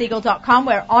NachumSegal.com.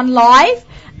 We're on live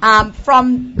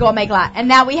from Gourmet Glatt. And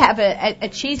now we have a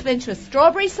cheese blend with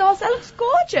strawberry sauce. That looks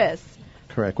gorgeous.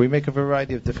 Correct. We make a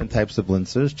variety of different types of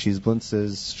blintzers, cheese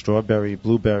blintzers, strawberry,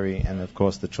 blueberry, and of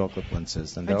course the chocolate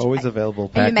blintzers. And they're always available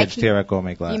packaged here at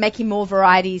Gourmet Glatt. You're making more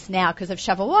varieties now because of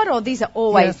Shavuot, or these are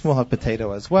always? Yes, we'll have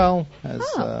potato as well as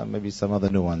maybe some other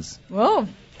new ones. Whoa.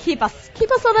 Keep us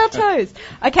on our toes.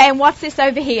 Okay, and what's this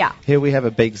over here? Here we have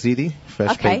a baked ziti,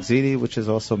 fresh baked ziti, which is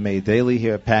also made daily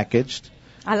here, packaged.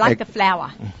 I like the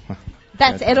flour.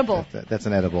 That's edible. That's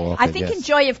an edible orchid, I think in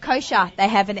Joy of Kosher they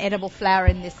have an edible flour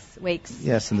in this week's.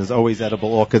 Yes, and there's always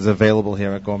edible orchids available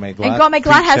here at Gourmet Glatt. And Gourmet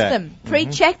Glatt has them.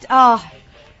 Pre-checked. Oh,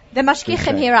 the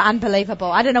mashgichim here are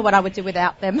unbelievable. I don't know what I would do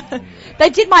without them. They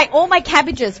did all my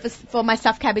cabbages for my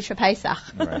stuffed cabbage for Pesach.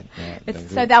 Right.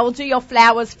 So they will do your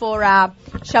flowers for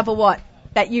Shavuot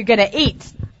that you're going to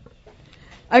eat.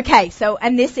 Okay, so,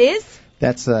 and this is?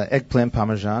 That's eggplant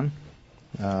parmesan.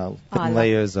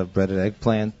 Layers of breaded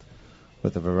eggplant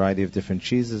with a variety of different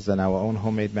cheeses and our own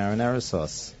homemade marinara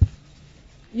sauce.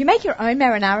 You make your own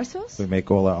marinara sauce? We make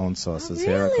all our own sauces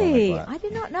here at Really? Gourmet Glatt. I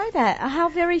did not know that. How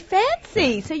very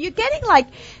fancy. So you're getting like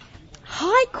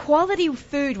high quality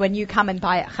food when you come and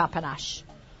buy at Chapanash.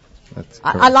 That's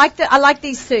I like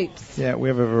these soups. Yeah, we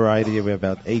have a variety. We have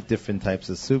about 8 different types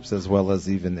of soups, as well as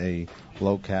even a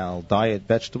local diet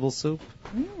vegetable soup.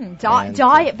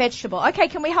 Diet vegetable. Okay,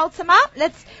 can we hold some up?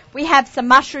 We have some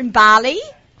mushroom barley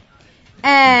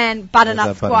and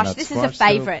butternut squash. This is a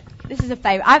favorite.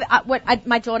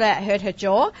 My daughter hurt her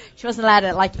jaw. She wasn't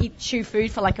allowed to chew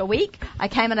food for a week. I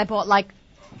came and I bought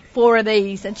 4 of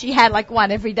these, and she had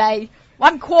one every day,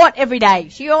 1 quart every day.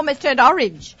 She almost turned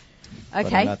orange.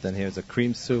 Okay. Then here's a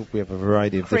cream soup. We have a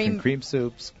variety of different cream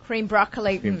soups. Cream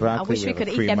broccoli. I wish we could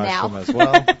eat them now. As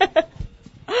well.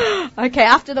 Okay,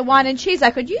 after the wine and cheese, I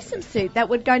could use some soup. That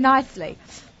would go nicely.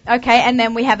 Okay, and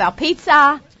then we have our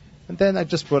pizza. And then I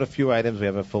just brought a few items. We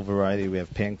have a full variety. We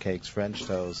have pancakes, French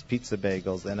toast, pizza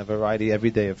bagels, and a variety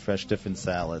every day of fresh different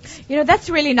salads. That's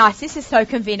really nice. This is so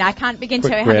convenient. I can't begin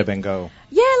Quick to grab and go.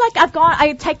 Yeah,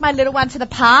 I take my little one to the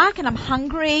park and I'm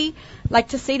hungry,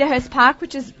 to Cedarhurst Park,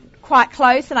 which is quite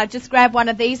close, and I just grab one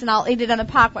of these and I'll eat it in the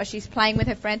park while she's playing with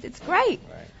her friends. It's great.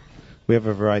 Right. We have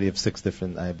a variety of 6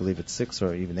 different, I believe it's 6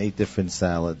 or even 8 different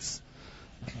salads.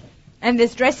 And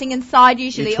there's dressing inside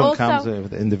usually. Each one also comes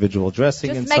with individual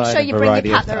dressing just inside. Just make sure you bring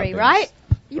your cutlery, right?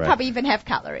 You Right. probably even have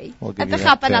cutlery We'll at the give you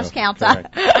that Chapanash too. counter.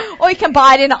 Or you can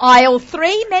buy it in aisle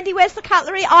 3. Mandy, where's the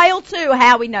cutlery? Aisle 2.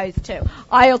 Howie knows too.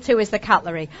 Aisle 2 is the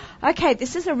cutlery. Okay,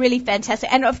 this is a really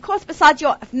fantastic. And of course, besides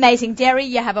your amazing dairy,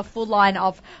 you have a full line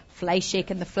of Fleischik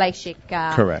and the Fleischik.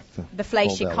 Correct. The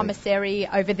Fleischik commissary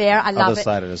over there. I love Other it.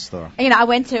 side of the store.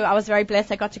 I was very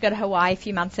blessed. I got to go to Hawaii a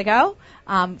few months ago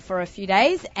for a few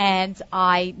days, and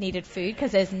I needed food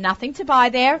because there's nothing to buy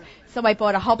there. So I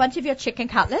bought a whole bunch of your chicken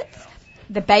cutlets,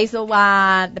 the basil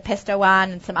one, the pesto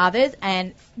one, and some others,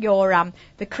 and your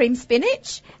the cream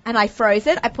spinach, and I froze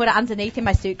it. I put it underneath in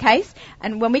my suitcase,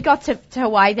 and when we got to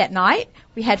Hawaii that night,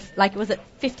 we had was it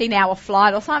 15-hour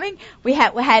flight or something?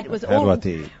 It was all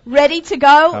ready to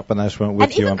go. Chapanash went with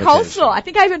and you even on vacation. coleslaw. I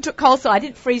think I even took coleslaw. I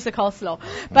didn't freeze the coleslaw,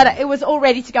 but it was all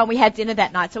ready to go, and we had dinner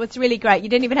that night. So it's really great. You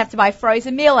didn't even have to buy a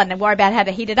frozen meal and worry about how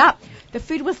to heat it up. The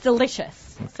food was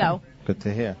delicious. Okay. So good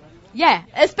to hear. yeah,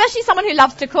 especially someone who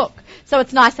loves to cook. So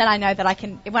it's nice that I know that I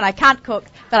can, when I can't cook,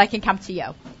 that I can come to you.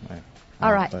 Right.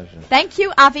 All right. Pleasure. Thank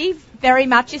you, Avi, very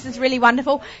much. This is really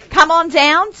wonderful. Come on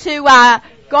down to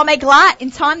Gourmet Glatt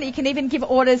in time that you can even give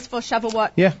orders for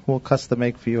Shavuot. Yeah, we'll custom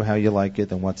make for you how you like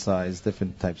it and what size,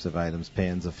 different types of items,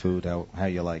 pans of food, how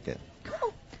you like it.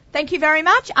 Cool. Thank you very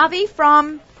much, Avi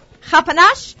from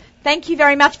Chapanash. Thank you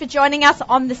very much for joining us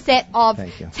on the set of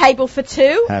Table for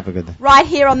Two. Have a good day. Right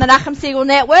here on the Nachum Segal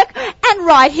Network and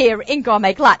right here in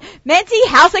Gourmet Glatt. Mandy,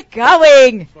 how's it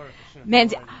going?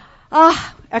 Mandy,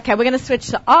 okay, we're going to switch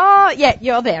to, yeah,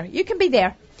 you're there. You can be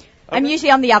there. Okay. I'm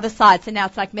usually on the other side, so now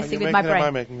it's like messing with my brain. Am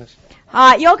I making this?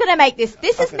 You're going to make this.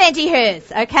 This is Mandy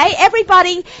Hers, okay?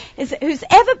 Everybody who's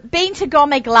ever been to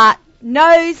Gourmet Glatt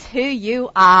knows who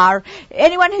you are.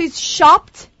 Anyone who's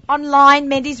shopped online,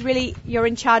 Mendy's really, you're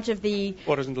in charge of the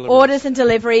orders and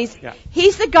deliveries. Yeah.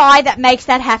 He's the guy that makes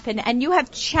that happen, and you have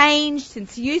changed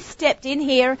since you stepped in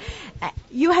here.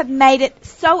 You have made it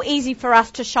so easy for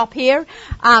us to shop here.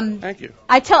 Thank you.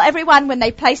 I tell everyone when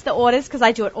they place the orders, because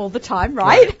I do it all the time,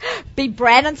 right? Be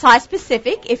brand and size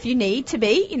specific if you need to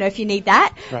be, if you need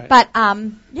that. Right. But,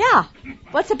 yeah,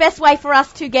 what's the best way for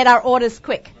us to get our orders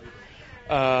quick?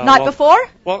 Night before?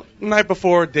 Well, night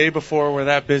before, day before, we're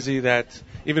that busy that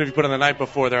even if you put in the night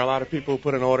before, there are a lot of people who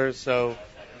put in orders, so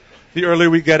the earlier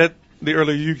we get it, the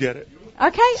earlier you get it.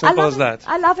 Okay, Simple as that.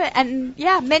 I love it. And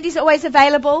yeah, Mendy's always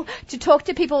available to talk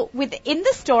to people within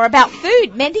the store about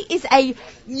food. Mendy is a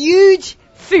huge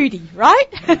foodie,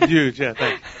 right? Huge, yeah,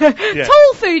 thanks. Yeah.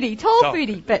 Tall foodie. Tall.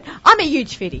 Foodie, but I'm a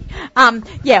huge foodie.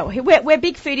 Yeah, we're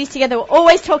big foodies together. We're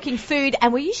always talking food,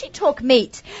 and we usually talk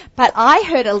meat. But I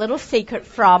heard a little secret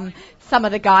from some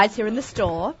of the guys here in the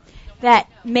store that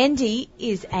Mendy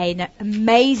is an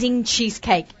amazing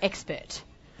cheesecake expert.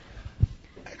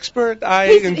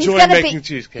 I enjoy making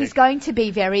cheesecake. He's going to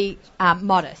be very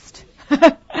modest.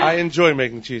 I enjoy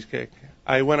making cheesecake.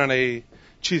 I went on a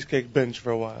cheesecake binge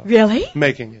for a while. Really?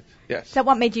 Making it, yes. Is that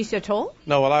what made you so tall?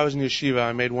 No, while I was in yeshiva,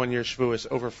 I made 1 year Shavuos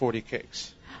over 40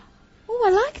 cakes. Oh,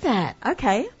 I like that.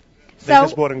 Okay. They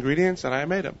just bought ingredients, and I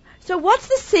made them. So what's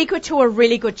the secret to a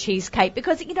really good cheesecake?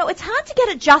 Because, it's hard to get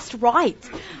it just right.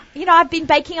 I've been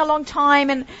baking a long time,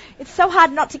 and it's so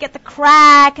hard not to get the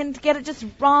crack and to get it just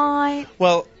right.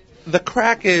 Well, the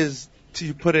crack is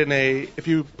if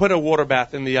you put a water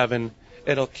bath in the oven,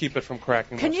 it'll keep it from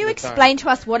cracking. Can you explain to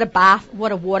us what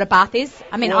a water bath is?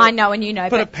 I mean, I know and you know.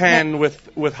 Put a pan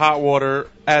with hot water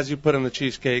as you put in the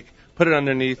cheesecake, put it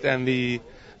underneath, and the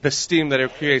steam that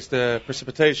it creates, the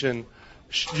precipitation,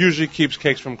 usually keeps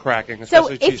cakes from cracking. So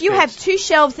if you have 2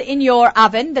 shelves in your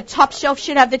oven, the top shelf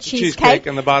should have the cheesecake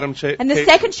and the bottom and the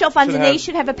second shelf underneath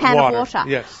should have a pan of water.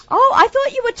 Yes. Oh, I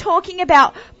thought you were talking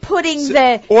about putting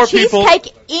the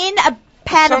cheesecake in a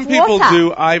pan of water. Some people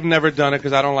do. I've never done it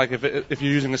because I don't like if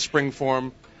you're using a spring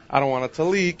form. I don't want it to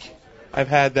leak. I've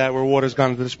had that where water's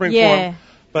gone into the spring form.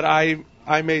 But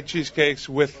I made cheesecakes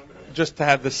with just to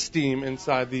have the steam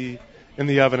inside in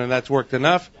the oven, and that's worked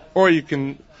enough. Or you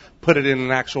can put it in an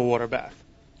actual water bath.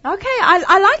 Okay,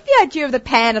 I like the idea of the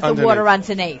pan of the water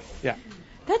underneath. Yeah.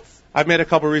 I've made a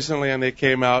couple recently, and they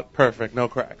came out perfect, no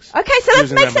cracks. Okay, so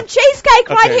let's make some cheesecake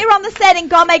right here on the set in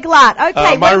Gourmet Glatt.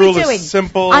 Okay, what are we doing? My rule is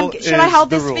simple. Should I hold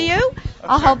this for you? Okay.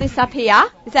 I'll hold this up here.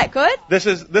 Is that good? This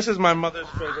is my mother's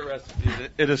favorite recipe.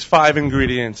 It is 5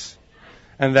 ingredients,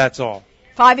 and that's all.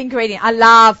 5 ingredients. I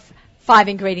love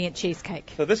 5-ingredient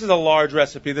cheesecake. So this is a large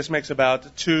recipe. This makes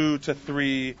about 2 to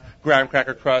 3 graham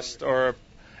cracker crust or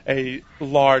a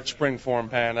large spring form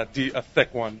pan, a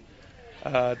thick one.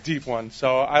 Deep one.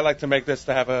 So I like to make this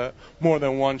to have more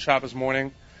than one Shabbos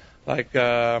morning. Like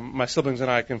my siblings and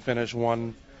I can finish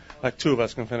one. Like 2 of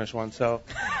us can finish one. So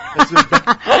it's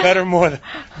better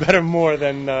more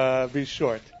than be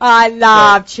short. I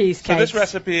love cheesecake. So this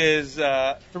recipe is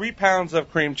 3 pounds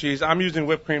of cream cheese. I'm using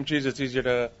whipped cream cheese. It's easier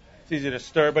to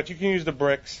stir, but you can use the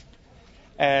bricks.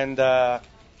 And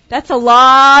that's a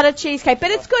lot of cheesecake,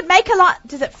 but it's good. Make a lot.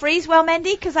 Does it freeze well,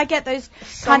 Mendy? Because I get those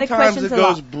kind of questions a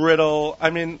lot. Sometimes it goes brittle. I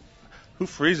mean, who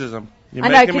freezes them? You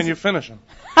make them and you finish them.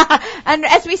 And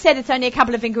as we said, it's only a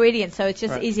couple of ingredients, so it's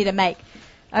just easy to make.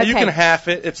 Okay. You can half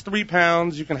it. It's 3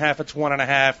 pounds. You can half it to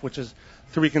 1.5, which is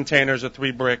 3 containers or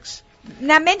 3 bricks.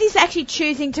 Now, Mendy's actually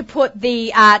choosing to put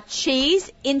the cheese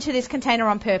into this container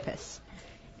on purpose.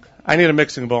 I need a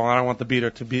mixing bowl. I don't want the beater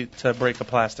to break a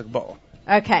plastic bowl.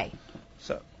 Okay.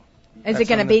 Is it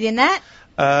going to beat in that?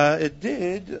 It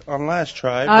did on last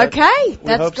try. Okay,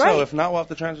 that's hope great. So. If not, we'll have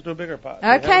to transfer to a bigger pot.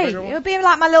 Okay, it'll be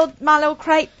like my little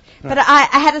crepe. No. But I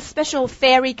had a special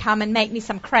fairy come and make me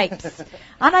some crepes.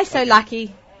 Aren't I so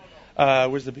lucky?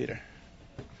 Where's the beater?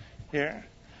 Here.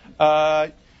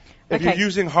 If you're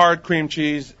using hard cream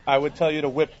cheese, I would tell you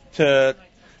to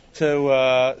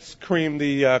cream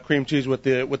the cream cheese with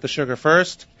the sugar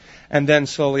first, and then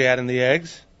slowly add in the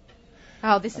eggs.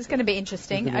 Oh, this is going to be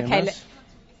interesting.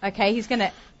 Okay, he's going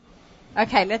to...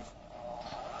 Okay, let's...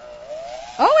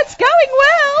 Oh, it's going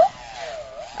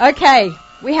well! Okay,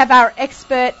 we have our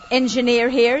expert engineer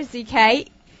here, ZK,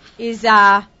 is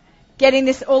getting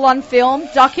this all on film,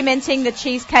 documenting the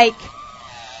cheesecake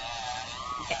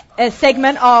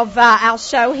segment of our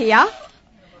show here.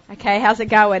 Okay, how's it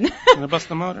going? Can I bust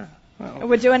the motor? Oh.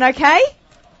 We're doing okay?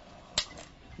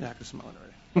 Yeah, I can smell it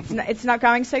already. It's not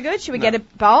going so good? Should we get a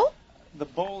bowl? The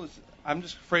bowl is... I'm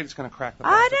just afraid it's going to crack the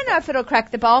bowl. I don't know if it'll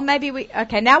crack the bowl. Maybe we...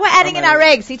 Okay, now we're adding in our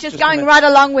eggs. He's just going right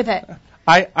along with it.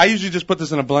 I usually just put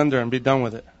this in a blender and be done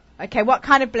with it. Okay, what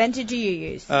kind of blender do you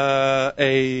use?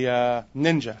 A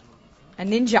Ninja. A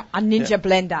Ninja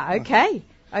blender. Okay.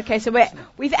 Okay, so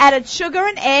we've added sugar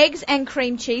and eggs and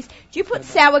cream cheese. Do you put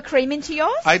sour cream into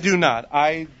yours? I do not.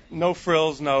 No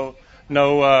frills, no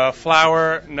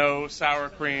flour, no sour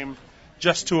cream,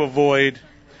 just to avoid...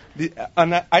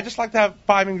 I just like to have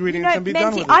 5 ingredients and be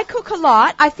done with it. I cook a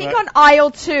lot. I think on aisle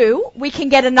 2 we can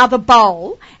get another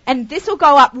bowl, and this will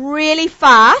go up really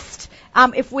fast.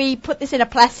 If we put this in a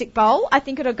plastic bowl, I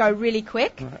think it'll go really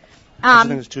quick. Right. I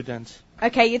think it's too dense.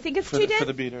 Okay, you think it's too dense? For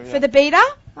the beater, yeah. For the beater?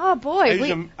 Oh,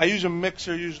 boy. I use a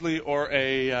mixer usually, or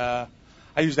I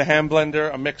use the hand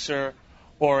blender, a mixer,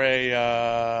 or a...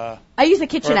 I use a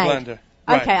KitchenAid. Or a blender.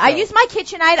 Right, Okay, I so- use my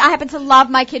KitchenAid. I happen to love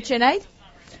my KitchenAid.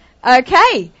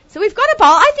 Okay, so we've got a bowl.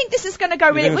 I think this is going to go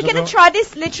really. think We're this will going to go? try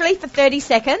this literally for 30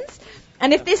 seconds,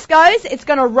 and if this goes, it's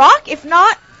going to rock. If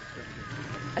not,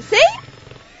 see,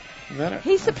 Is that it?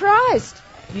 he's surprised.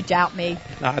 You doubt me.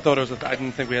 No, I thought it was. I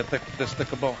didn't think we had this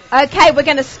thick a bowl. Okay, we're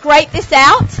going to scrape this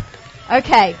out.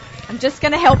 Okay, I'm just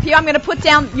going to help you. I'm going to put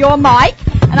down your mic,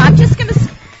 and I'm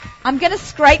going to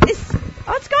scrape this.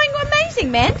 Oh, it's going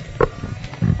amazing, man.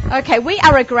 Okay, we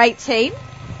are a great team.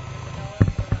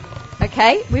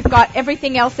 Okay, we've got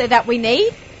everything else there that we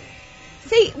need.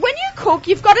 See, when you cook,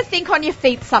 you've got to think on your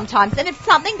feet sometimes. And if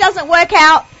something doesn't work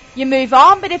out, you move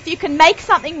on. But if you can make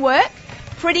something work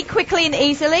pretty quickly and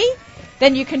easily,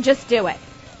 then you can just do it.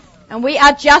 And we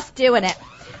are just doing it.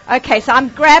 Okay, so I'm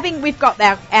grabbing, we've got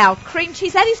our cream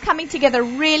cheese. That is coming together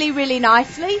really, really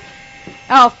nicely.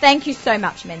 Oh, thank you so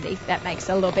much, Mindy. That makes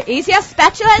it a little bit easier.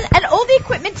 Spatula and all the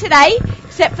equipment today,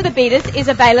 except for the beaters, is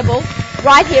available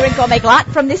right here in Gourmet Glut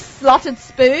from this slotted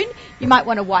spoon. You might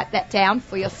want to wipe that down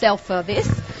for yourself for this.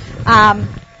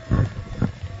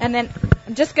 And then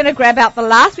I'm just going to grab out the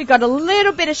last. We've got a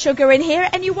little bit of sugar in here,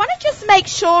 and you want to just make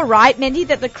sure, right, Mindy,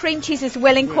 that the cream cheese is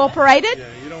well incorporated. Yeah,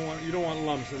 you don't want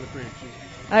lumps in the cream cheese.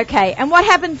 Okay, and what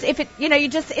happens if it,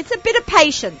 it's a bit of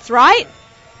patience, right?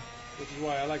 Which is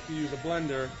why I like to use a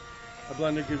blender. A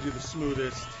blender gives you the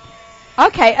smoothest.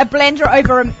 Okay, a blender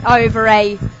over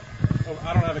a. Oh,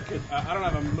 I don't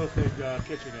have a Milchig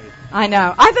KitchenAid. I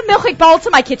know. I have a Milchig bowl to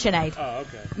my KitchenAid. Oh,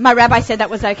 okay. My rabbi said that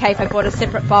was okay if I bought a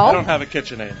separate bowl. I don't have a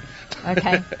KitchenAid.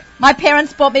 Okay. My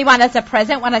parents bought me one as a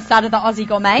present when I started the Aussie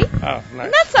Gourmet. Oh, nice.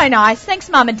 And that's so nice. Thanks,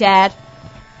 Mum and Dad.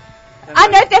 I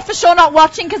know they're for sure not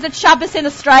watching because it's Shabbos in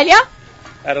Australia.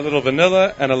 Add a little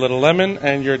vanilla and a little lemon,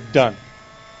 and you're done.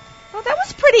 Well, that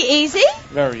was pretty easy.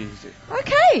 Very easy.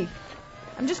 Okay.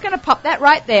 I'm just going to pop that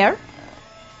right there.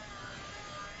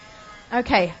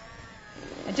 Okay.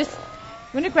 You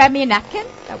want to grab me a napkin?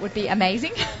 That would be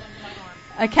amazing.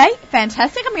 Okay,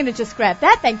 fantastic. I'm going to just grab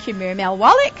that. Thank you, Miriam L.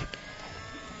 Wallach.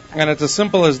 And it's as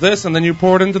simple as this, and then you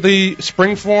pour it into the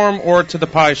spring form or to the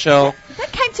pie shell.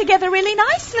 That came together really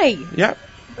nicely. Yep.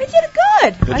 We did it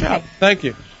good. Good Okay. job. Thank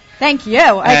you. Thank you.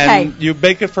 Okay. And you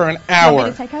bake it for an Want me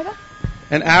hour. to take over?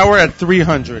 An hour at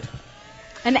 300.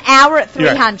 An hour at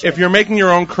 300. If you're making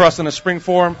your own crust in a spring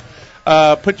form,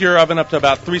 put your oven up to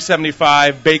about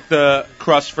 375, bake the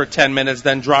crust for 10 minutes,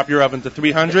 then drop your oven to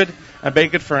 300 and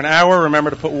bake it for an hour. Remember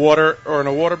to put water or in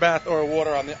a water bath or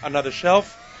water on another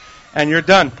shelf, and you're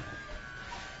done.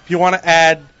 If you want to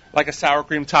add like a sour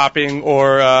cream topping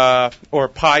or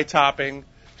pie topping,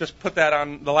 just put that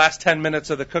on the last 10 minutes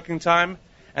of the cooking time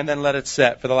and then let it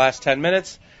set for the last 10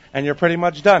 minutes, and you're pretty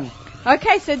much done.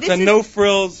 Okay, so this It's a is...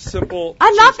 no-frills, simple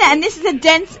I love that. And this is a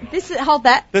dense... hold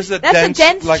that. This is That's a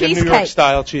dense like cheesecake. a New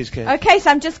York-style cheesecake. Okay, so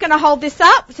I'm just going to hold this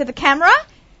up to the camera.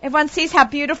 Everyone sees how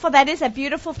beautiful that is, a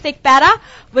beautiful thick batter.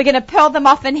 We're going to peel them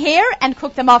off in here and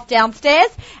cook them off downstairs,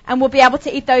 and we'll be able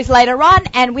to eat those later on.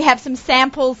 And we have some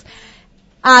samples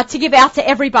to give out to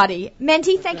everybody.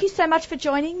 Menti, thank you so much for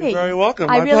joining me. You're very welcome.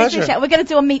 I My really pleasure. appreciate it. We're going to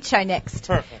do a meat show next.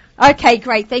 Perfect. Okay,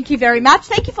 great. Thank you very much.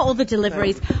 Thank you for all the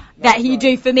deliveries that you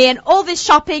do for me and all this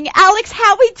shopping. Alex,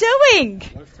 how are we doing?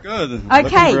 Looks good. Okay.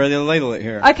 Looking ready to ladle it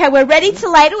here. Okay, we're ready to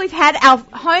ladle. We've had our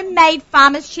homemade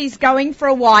farmer's cheese going for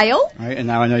a while. All right, and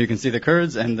now I know you can see the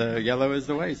curds, and the yellow is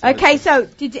the way. So Okay, it's- so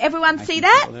did everyone I see can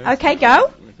that? go there. Okay, So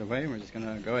go. with the way, we're just going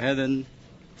to go ahead and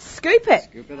Scoop it.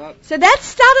 scoop it up. So that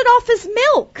started off as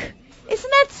milk. Isn't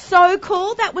that so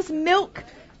cool? That was milk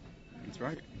That's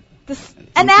right.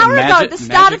 an the hour ago, magic- the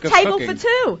start of magic of Table cooking. for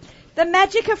Two. The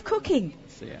magic of cooking.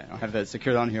 So yeah, I don't have that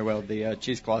secured on here well, the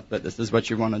cheesecloth, but this is what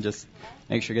you want to just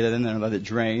make sure get it in there and let it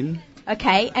drain.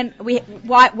 Okay, and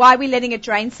why are we letting it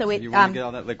drain so it You want to get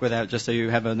all that liquid out just so you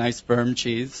have a nice firm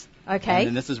cheese. okay. And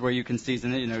then this is where you can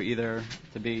season it, either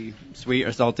to be sweet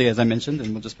or salty, as I mentioned,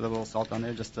 and we'll just put a little salt on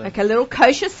there just to, Okay, a little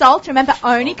kosher salt. Remember,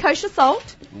 only kosher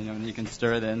salt. and you can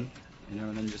stir it in,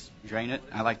 and then just drain it.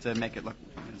 I like to make it look,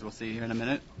 as we'll see here in a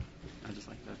minute. I just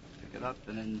like to pick it up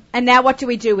and then And now what do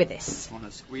we do with this? want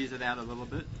to squeeze it out a little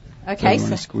bit. Okay, so you want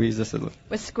so to squeeze this a little,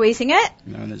 we're squeezing it,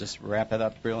 and then just wrap it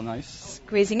up real nice.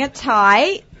 squeezing it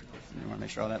tight. You want to make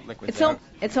sure all that liquid's It's out.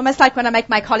 it's almost like when I make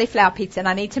my cauliflower pizza, and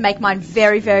I need to make mine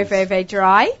very, very, very, very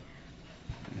dry.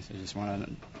 So you just want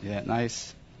to do that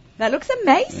nice. That looks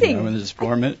amazing. And then just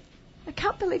form it. I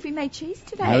can't believe we made cheese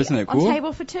today. Now, isn't it cool? On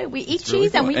Table for Two. We eat It's really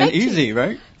cheese and cool. we make easy, cheese.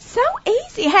 right? So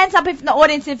easy. Hands up if in the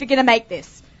audience if you're going to make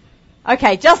this.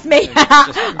 Okay, just me.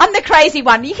 I'm the crazy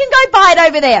one. You can go buy it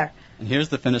over there. And here's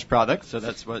the finished product. So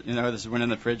that's what this went in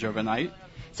the fridge overnight.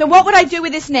 So what would I do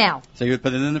with this now? So you would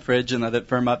put it in the fridge and let it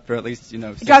firm up for at least, 6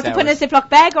 Do I have to put it in a Ziploc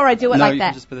bag, or I do it no, like you that?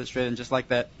 can just put it straight in, just like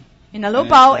that. In a little And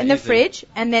bowl it's in the easy. fridge,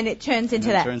 and then it turns into And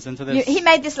then that. it turns into this. He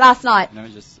made this last night.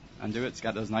 Just undo it. It's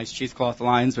got those nice cheesecloth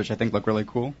lines, which I think look really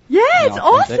cool. Yeah, And it's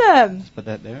authentic. awesome. Just put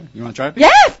that there. You want to try it? Yeah,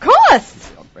 of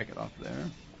course. I'll break it off there.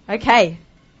 Okay.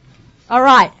 All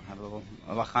right. Have a little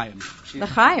l'chaim.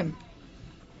 L'chaim.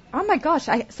 Oh my gosh.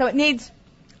 So it needs,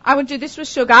 I would do this with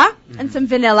sugar and some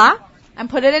vanilla and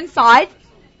put it inside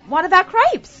one of our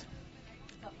crepes.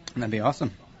 That'd be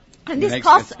awesome. And It this makes-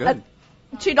 costs it's good.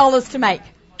 $2 to make.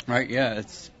 Right, yeah,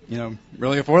 it's,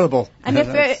 really affordable. And if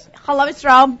That's- you're Chalav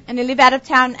Israel and you live out of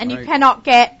town and you Right. cannot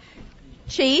get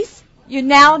cheese, you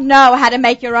now know how to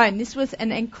make your own. This was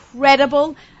an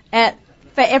incredible, for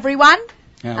everyone,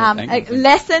 Yeah, well, thank a you.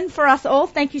 lesson for us all.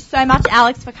 Thank you so much,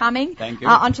 Alex, for coming Thank you.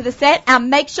 onto the set.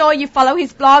 Make sure you follow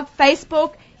his blog,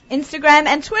 Facebook, Instagram,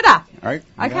 and Twitter. All right.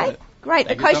 you got Okay, it. great.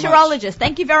 Thank A you so much. kosherologist.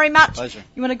 Thank you very much. Pleasure.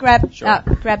 You want to grab Sure.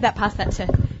 grab that, pass that to.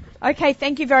 Okay,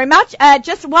 thank you very much.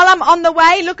 Just while I'm on the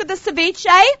way, look at the ceviche.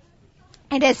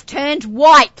 It has turned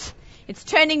white. It's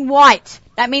turning white.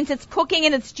 That means it's cooking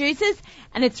in its juices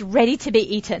and it's ready to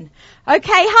be eaten. Okay,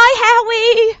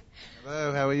 hi Howie.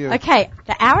 Hello, how are you? Okay,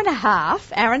 the hour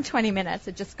and 20 minutes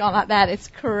have just gone like that. It's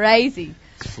crazy.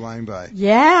 It's flying by.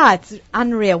 Yeah, it's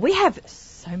unreal. We have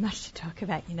so much to talk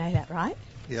about. You know that, right?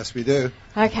 Yes, we do.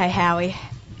 Okay, Howie.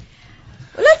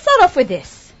 Well, let's start off with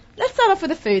this. Let's start off with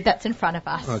the food that's in front of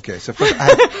us. Okay, so first,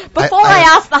 Before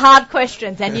I ask the hard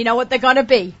questions, and you know what they're going to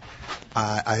be.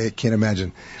 I can't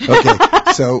imagine. Okay,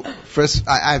 so first,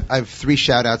 I have 3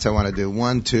 shout-outs I want to do.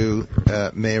 One to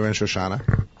Meir and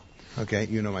Shoshana. Okay,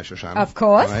 you know my Shoshana. Of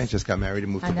course. All right, just got married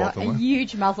and moved I to know, Baltimore. a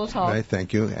huge muzzle top. Right,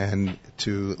 thank you. And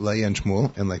to Leah and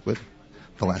Shmuel in Lakewood,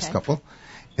 the last Okay. couple.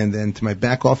 And then to my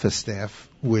back office staff,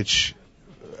 which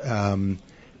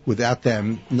without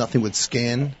them, nothing would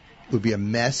scan. It would be a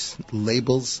mess,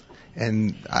 labels.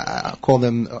 And I call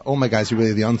them, all my guys are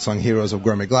really the unsung heroes of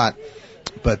Gourmet Glatt.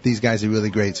 But these guys are really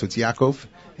great. So it's Yaakov,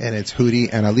 and it's Hudi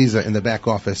and Aliza in the back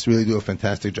office. Really do a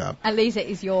fantastic job. Aliza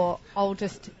is your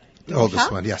oldest The daughter.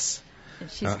 oldest one, yes. And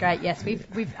she's great. Yes,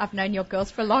 I've known your girls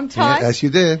for a long time. Yeah, yes, you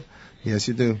did. Yes,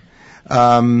 you do.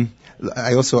 I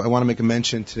want to make a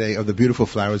mention today of the beautiful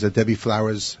flowers that Debbie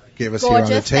Flowers gave us here on the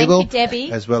Gorgeous. table. Thank you,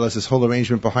 Debbie. As well as this whole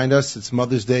arrangement behind us. It's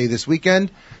Mother's Day this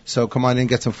weekend, so come on in and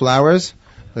get some flowers.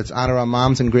 Let's honor our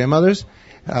moms and grandmothers.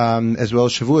 As well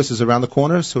as Shavuos is around the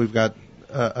corner, so we've got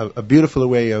a beautiful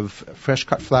array of fresh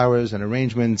cut flowers and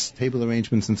arrangements, table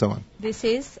arrangements, and so on. This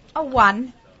is a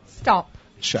one-stop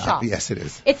shop. Yes, it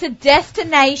is. It's a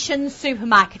destination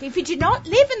supermarket. If you do not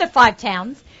live in the 5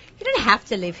 towns, you don't have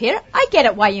to live here. I get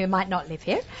it why you might not live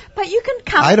here, but you can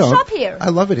come I and don't. shop here. I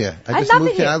love it here. I just love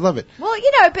moved it here. here. I love it. Well,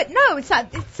 but no,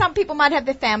 some people might have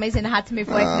their families and had to move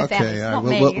away from their families. Okay, Not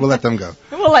we'll me. let them go.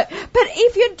 But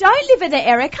if you don't live in the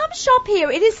area, come shop here.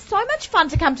 It is so much fun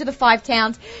to come to the 5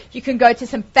 towns. You can go to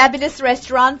some fabulous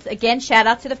restaurants. Again, shout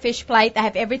out to the Fish Plate. They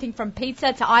have everything from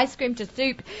pizza to ice cream to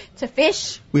soup to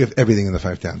fish. We have everything in the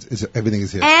 5 towns. Everything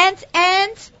is here.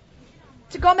 And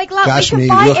to Gourmet Glatt, we Gashmi, can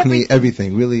buy Ruchni,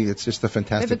 everything. Really, it's just a We have a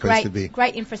fantastic place to be.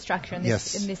 great infrastructure in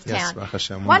this Yes, town. Baruch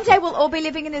Hashem, One wonderful. day we'll all be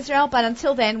living in Israel, but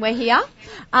until then we're here.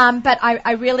 But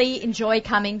I really enjoy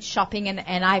coming shopping,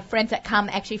 and I have friends that come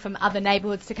actually from other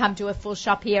neighborhoods to come do a full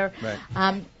shop here. Right.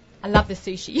 I love the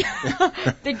sushi.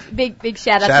 big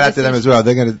shout out. Shout out to them sushi. as well.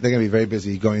 They're gonna be very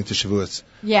busy going into Shavuos.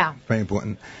 Yeah. Very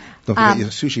important. Don't forget your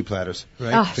sushi platters,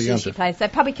 right? Oh, For Yom sushi Tov. plates. They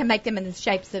probably can make them in the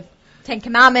shapes of 10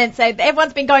 Commandments. So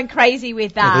everyone's been going crazy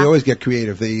with that. Yeah, they always get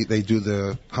creative. They do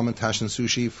the hamantash and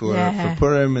sushi for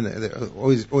Purim, and they're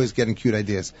always getting cute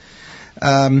ideas.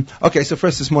 Okay, so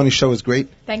first, this morning's show was great.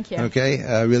 Thank you.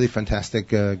 Okay, really fantastic,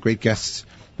 great guests.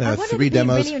 I wanted 3 to be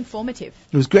demos. really informative.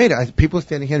 It was great. People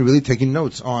standing here and really taking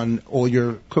notes on all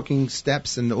your cooking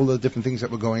steps and all the different things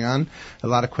that were going on. A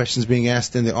lot of questions being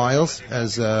asked in the aisles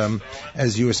as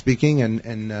you were speaking,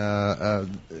 and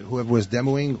whoever was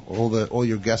demoing, all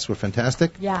your guests were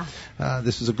fantastic. Yeah.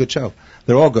 This was a good show.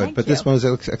 They're all good, Thank but this you. one was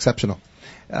exceptional.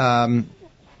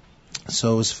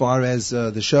 So as far as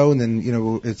the show, and then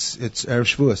it's Erev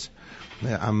Shavuos.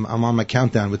 Yeah, I'm on my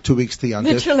countdown with 2 weeks to Yom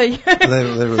Tov. Literally.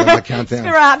 Literally on my countdown.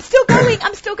 I'm still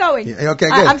going. Yeah, okay,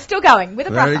 good. I'm still going with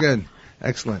a Very bracha. good.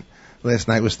 Excellent. Last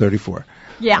night was 34.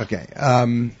 Yeah. Okay.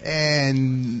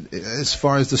 And as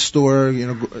far as the store,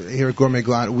 here at Gourmet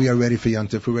Glatt, we are ready for Yom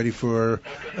Tov. We're ready for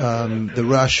the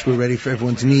rush. We're ready for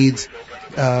everyone's needs.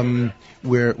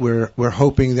 We're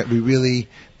hoping that we really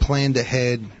planned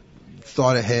ahead,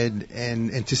 thought ahead,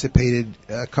 and anticipated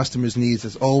customers' needs.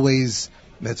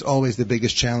 That's always the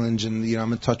biggest challenge. And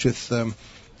I'm in touch with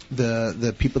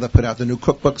the people that put out the new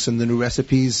cookbooks and the new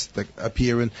recipes, like up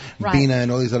here in Bina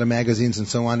and all these other magazines and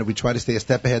so on. And we try to stay a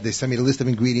step ahead. They send me the list of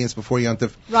ingredients before Yom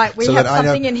Tov. Right, we have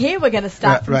something in here we're going to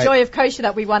start from Joy of Kosher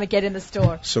that we want to get in the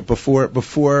store. So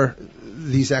before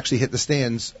these actually hit the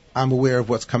stands, I'm aware of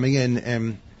what's coming in,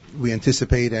 and we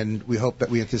anticipate, and we hope that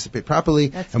we anticipate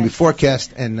properly, and we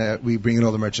forecast, and we bring in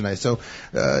all the merchandise. So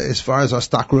as far as our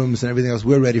stock rooms and everything else,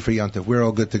 we're ready for Yom Tov. We're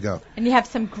all good to go. And you have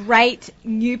some great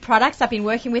new products. I've been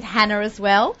working with Hannah as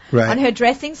well on her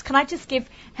dressings. Can I just give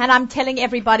Hannah, I'm telling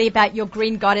everybody about your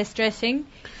Green Goddess dressing.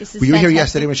 This is Were you here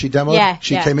yesterday when she demoed? Yeah.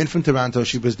 She came in from Toronto.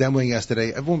 She was demoing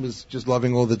yesterday. Everyone was just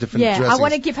loving all the different dressings. I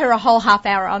want to give her a whole half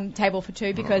hour on Table for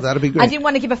Two because that'll be great. I didn't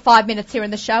want to give her 5 minutes here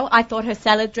in the show. I thought her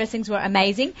salad dressings were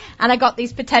amazing. And I got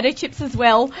these potato chips as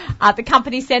well. The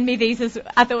company sent me these.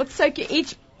 I thought it's so cute.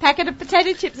 Each packet of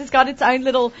potato chips has got its own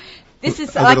little... This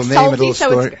is like salty,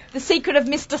 so it's the secret of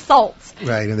Mr. Salt.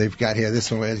 Right, and they've got here,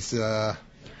 this one is...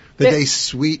 The day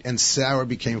sweet and sour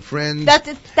became friends.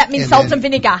 That means salt and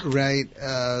vinegar. Right.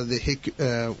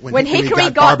 When hickory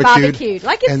got barbecued.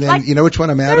 You know which one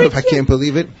I'm out of? I can't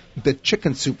believe it. The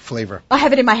chicken soup flavor. I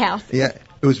have it in my house. Yeah.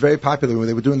 It was very popular when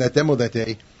they were doing that demo that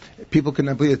day. People could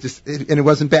not believe it. And it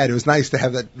wasn't bad. It was nice to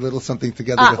have that little something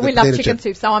together with the we love chicken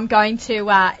soup, so I'm going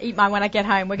to eat mine when I get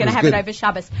home. We're going to have it over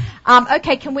Shabbos.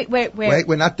 Okay, can we... Wait,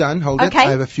 we're not done. Hold it. I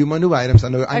have a few more new items. I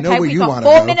know where you want to go. We've got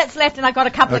 4 minutes left, and I've got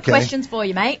a couple of questions for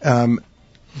you, mate.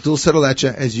 Dulce de leche,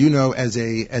 as you know, as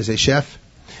a chef,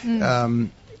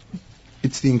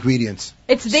 it's the ingredients.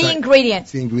 It's the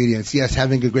ingredients. Yes,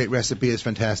 having a great recipe is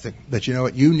fantastic. But you know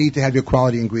what? You need to have your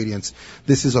quality ingredients.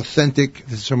 This is authentic.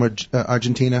 This is from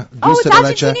Argentina. Dulce de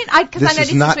leche. Because I know this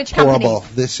is not which pourable.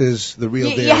 company. This is the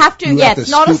real deal. You have to, it's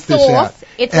not a sauce.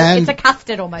 It's a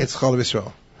custard almost. It's Chalav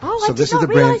Yisrael. Oh, so I this did is not the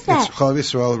brand. realize that. It's Chalav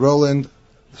Yisrael, Roland,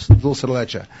 Dulce de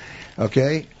leche.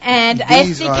 Okay? And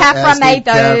Esty Capra made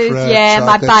those.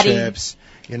 My buddy. Chips.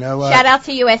 You know what? Shout out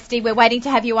to you, Esty. We're waiting to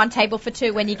have you on Table for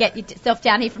Two when you get yourself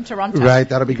down here from Toronto. Right,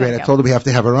 that'll be great. I told her we have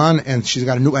to have her on, and she's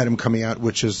got a new item coming out,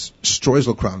 which is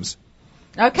Streusel crumbs.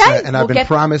 Okay. And I've been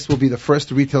promised we'll be the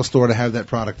first retail store to have that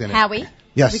product in it. Howie?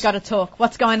 Yes. We got to talk.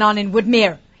 What's going on in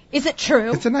Woodmere? Is it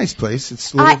true? It's a nice place.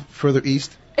 It's a little further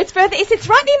east. It's further east. It's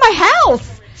right near my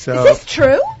house. So, is this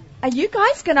true? Are you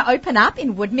guys going to open up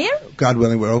in Woodmere? God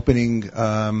willing, we're opening.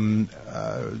 It'll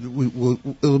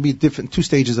be different 2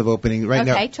 stages of opening. Right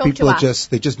now, people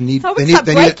they just need. So it's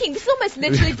breaking. This is almost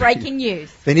literally breaking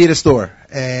news. They need a store,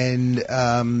 and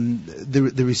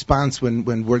the response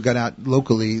when word got out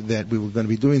locally that we were going to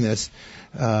be doing this,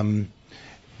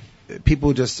 people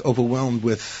were just overwhelmed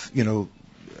with the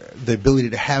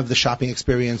ability to have the shopping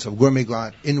experience of Gourmet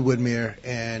Glatt in Woodmere,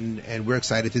 and we're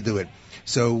excited to do it.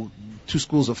 So 2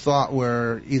 schools of thought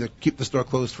were either keep the store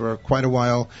closed for quite a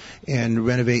while and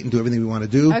renovate and do everything we want to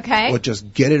do, or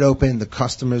just get it open. The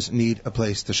customers need a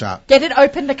place to shop. Get it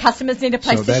open. The customers need a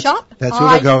place to shop. That's where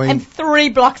they're going. And 3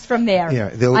 blocks from there. Yeah,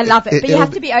 I love it. But you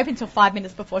have to be open till 5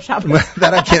 minutes before Shabbos.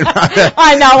 That I can't.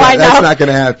 I know. That's not going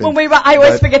to happen. When I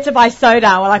always forget to buy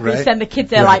soda. We send the kids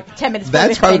there 10 minutes before.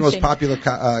 That's probably the most popular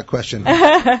question.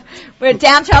 We're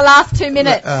down to our last 2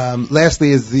 minutes. Lastly,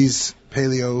 is these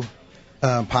paleo.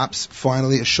 Pops,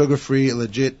 finally, a sugar-free,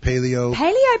 legit paleo.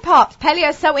 Paleo pops. Paleo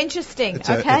is so interesting.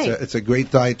 It's a great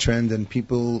diet trend, and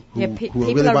people who are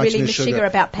really watching sugar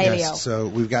about paleo. Yes, so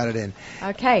we've got it in.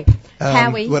 Okay.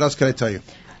 Howie. What else could I tell you?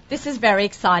 This is very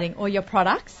exciting. All your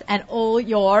products and all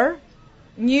your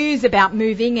news about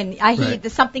moving, and I hear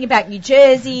there's something about New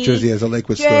Jersey. Jersey has a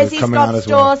Lakewood store coming on as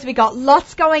well. We got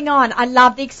lots going on. I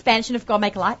love the expansion of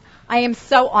Gourmet Glatt. I am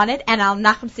so honoured, and our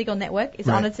Nachum Segal Network is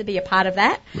honoured to be a part of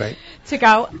that. Right. To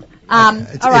go.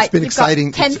 It's been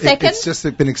exciting. 10 seconds. It's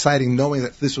just been exciting knowing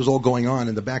that this was all going on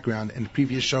in the background. In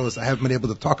previous shows, I haven't been able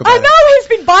to talk about it. I know,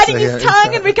 he's been biting his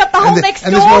tongue, and we got the whole next door.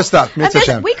 And there's more stuff.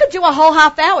 We could do a whole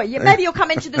half hour. Maybe you'll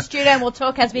come into the studio and we'll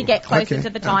talk as we get closer to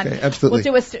the time. Okay,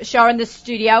 absolutely. We'll do a show in the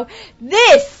studio.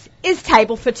 This is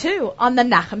Table for Two on the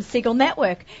Nachum Segal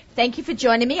Network. Thank you for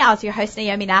joining me. I was your host,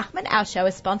 Naomi Nachman. Our show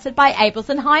is sponsored by Abels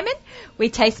and Hyman.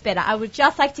 We taste better. I would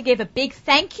just like to give a big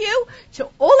thank you to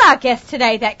all our guests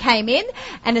today that came in,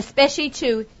 and especially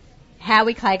to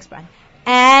Howie Klagsbrun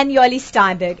and Yoli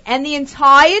Steinberg and the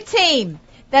entire team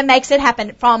that makes it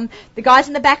happen, from the guys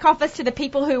in the back office to the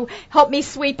people who helped me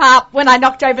sweep up when I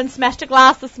knocked over and smashed a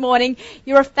glass this morning.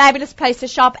 You're a fabulous place to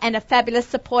shop and a fabulous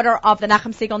supporter of the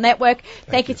Nachum Segal Network.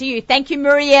 Thank you to you. Thank you,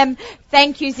 Miriam.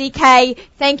 Thank you, ZK.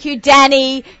 Thank you,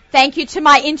 Danny. Thank you to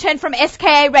my intern from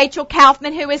SKA, Rachel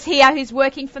Kaufman, who is here, who's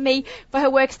working for me for her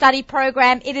work-study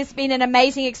program. It has been an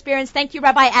amazing experience. Thank you,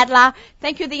 Rabbi Adler.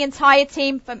 Thank you, the entire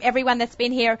team, from everyone that's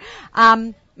been here.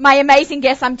 my amazing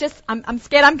guests. I'm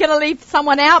scared I'm going to leave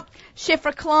someone out.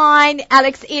 Shifra Klein,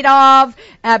 Alex Idov,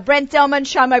 Brent Delman,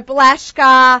 Shomo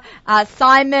Blashka,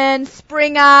 Simon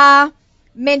Springer,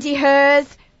 Menti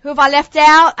Hers. Who have I left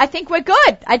out? I think we're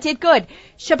good. I did good.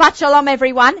 Shabbat Shalom,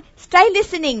 everyone. Stay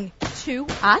listening to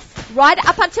us right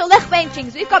up until Lech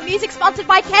Benchings. We've got music sponsored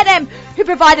by Kedem, who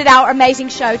provided our amazing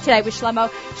show today with Shlomo.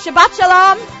 Shabbat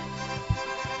Shalom.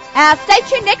 Stay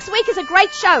tuned. Next week is a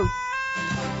great show.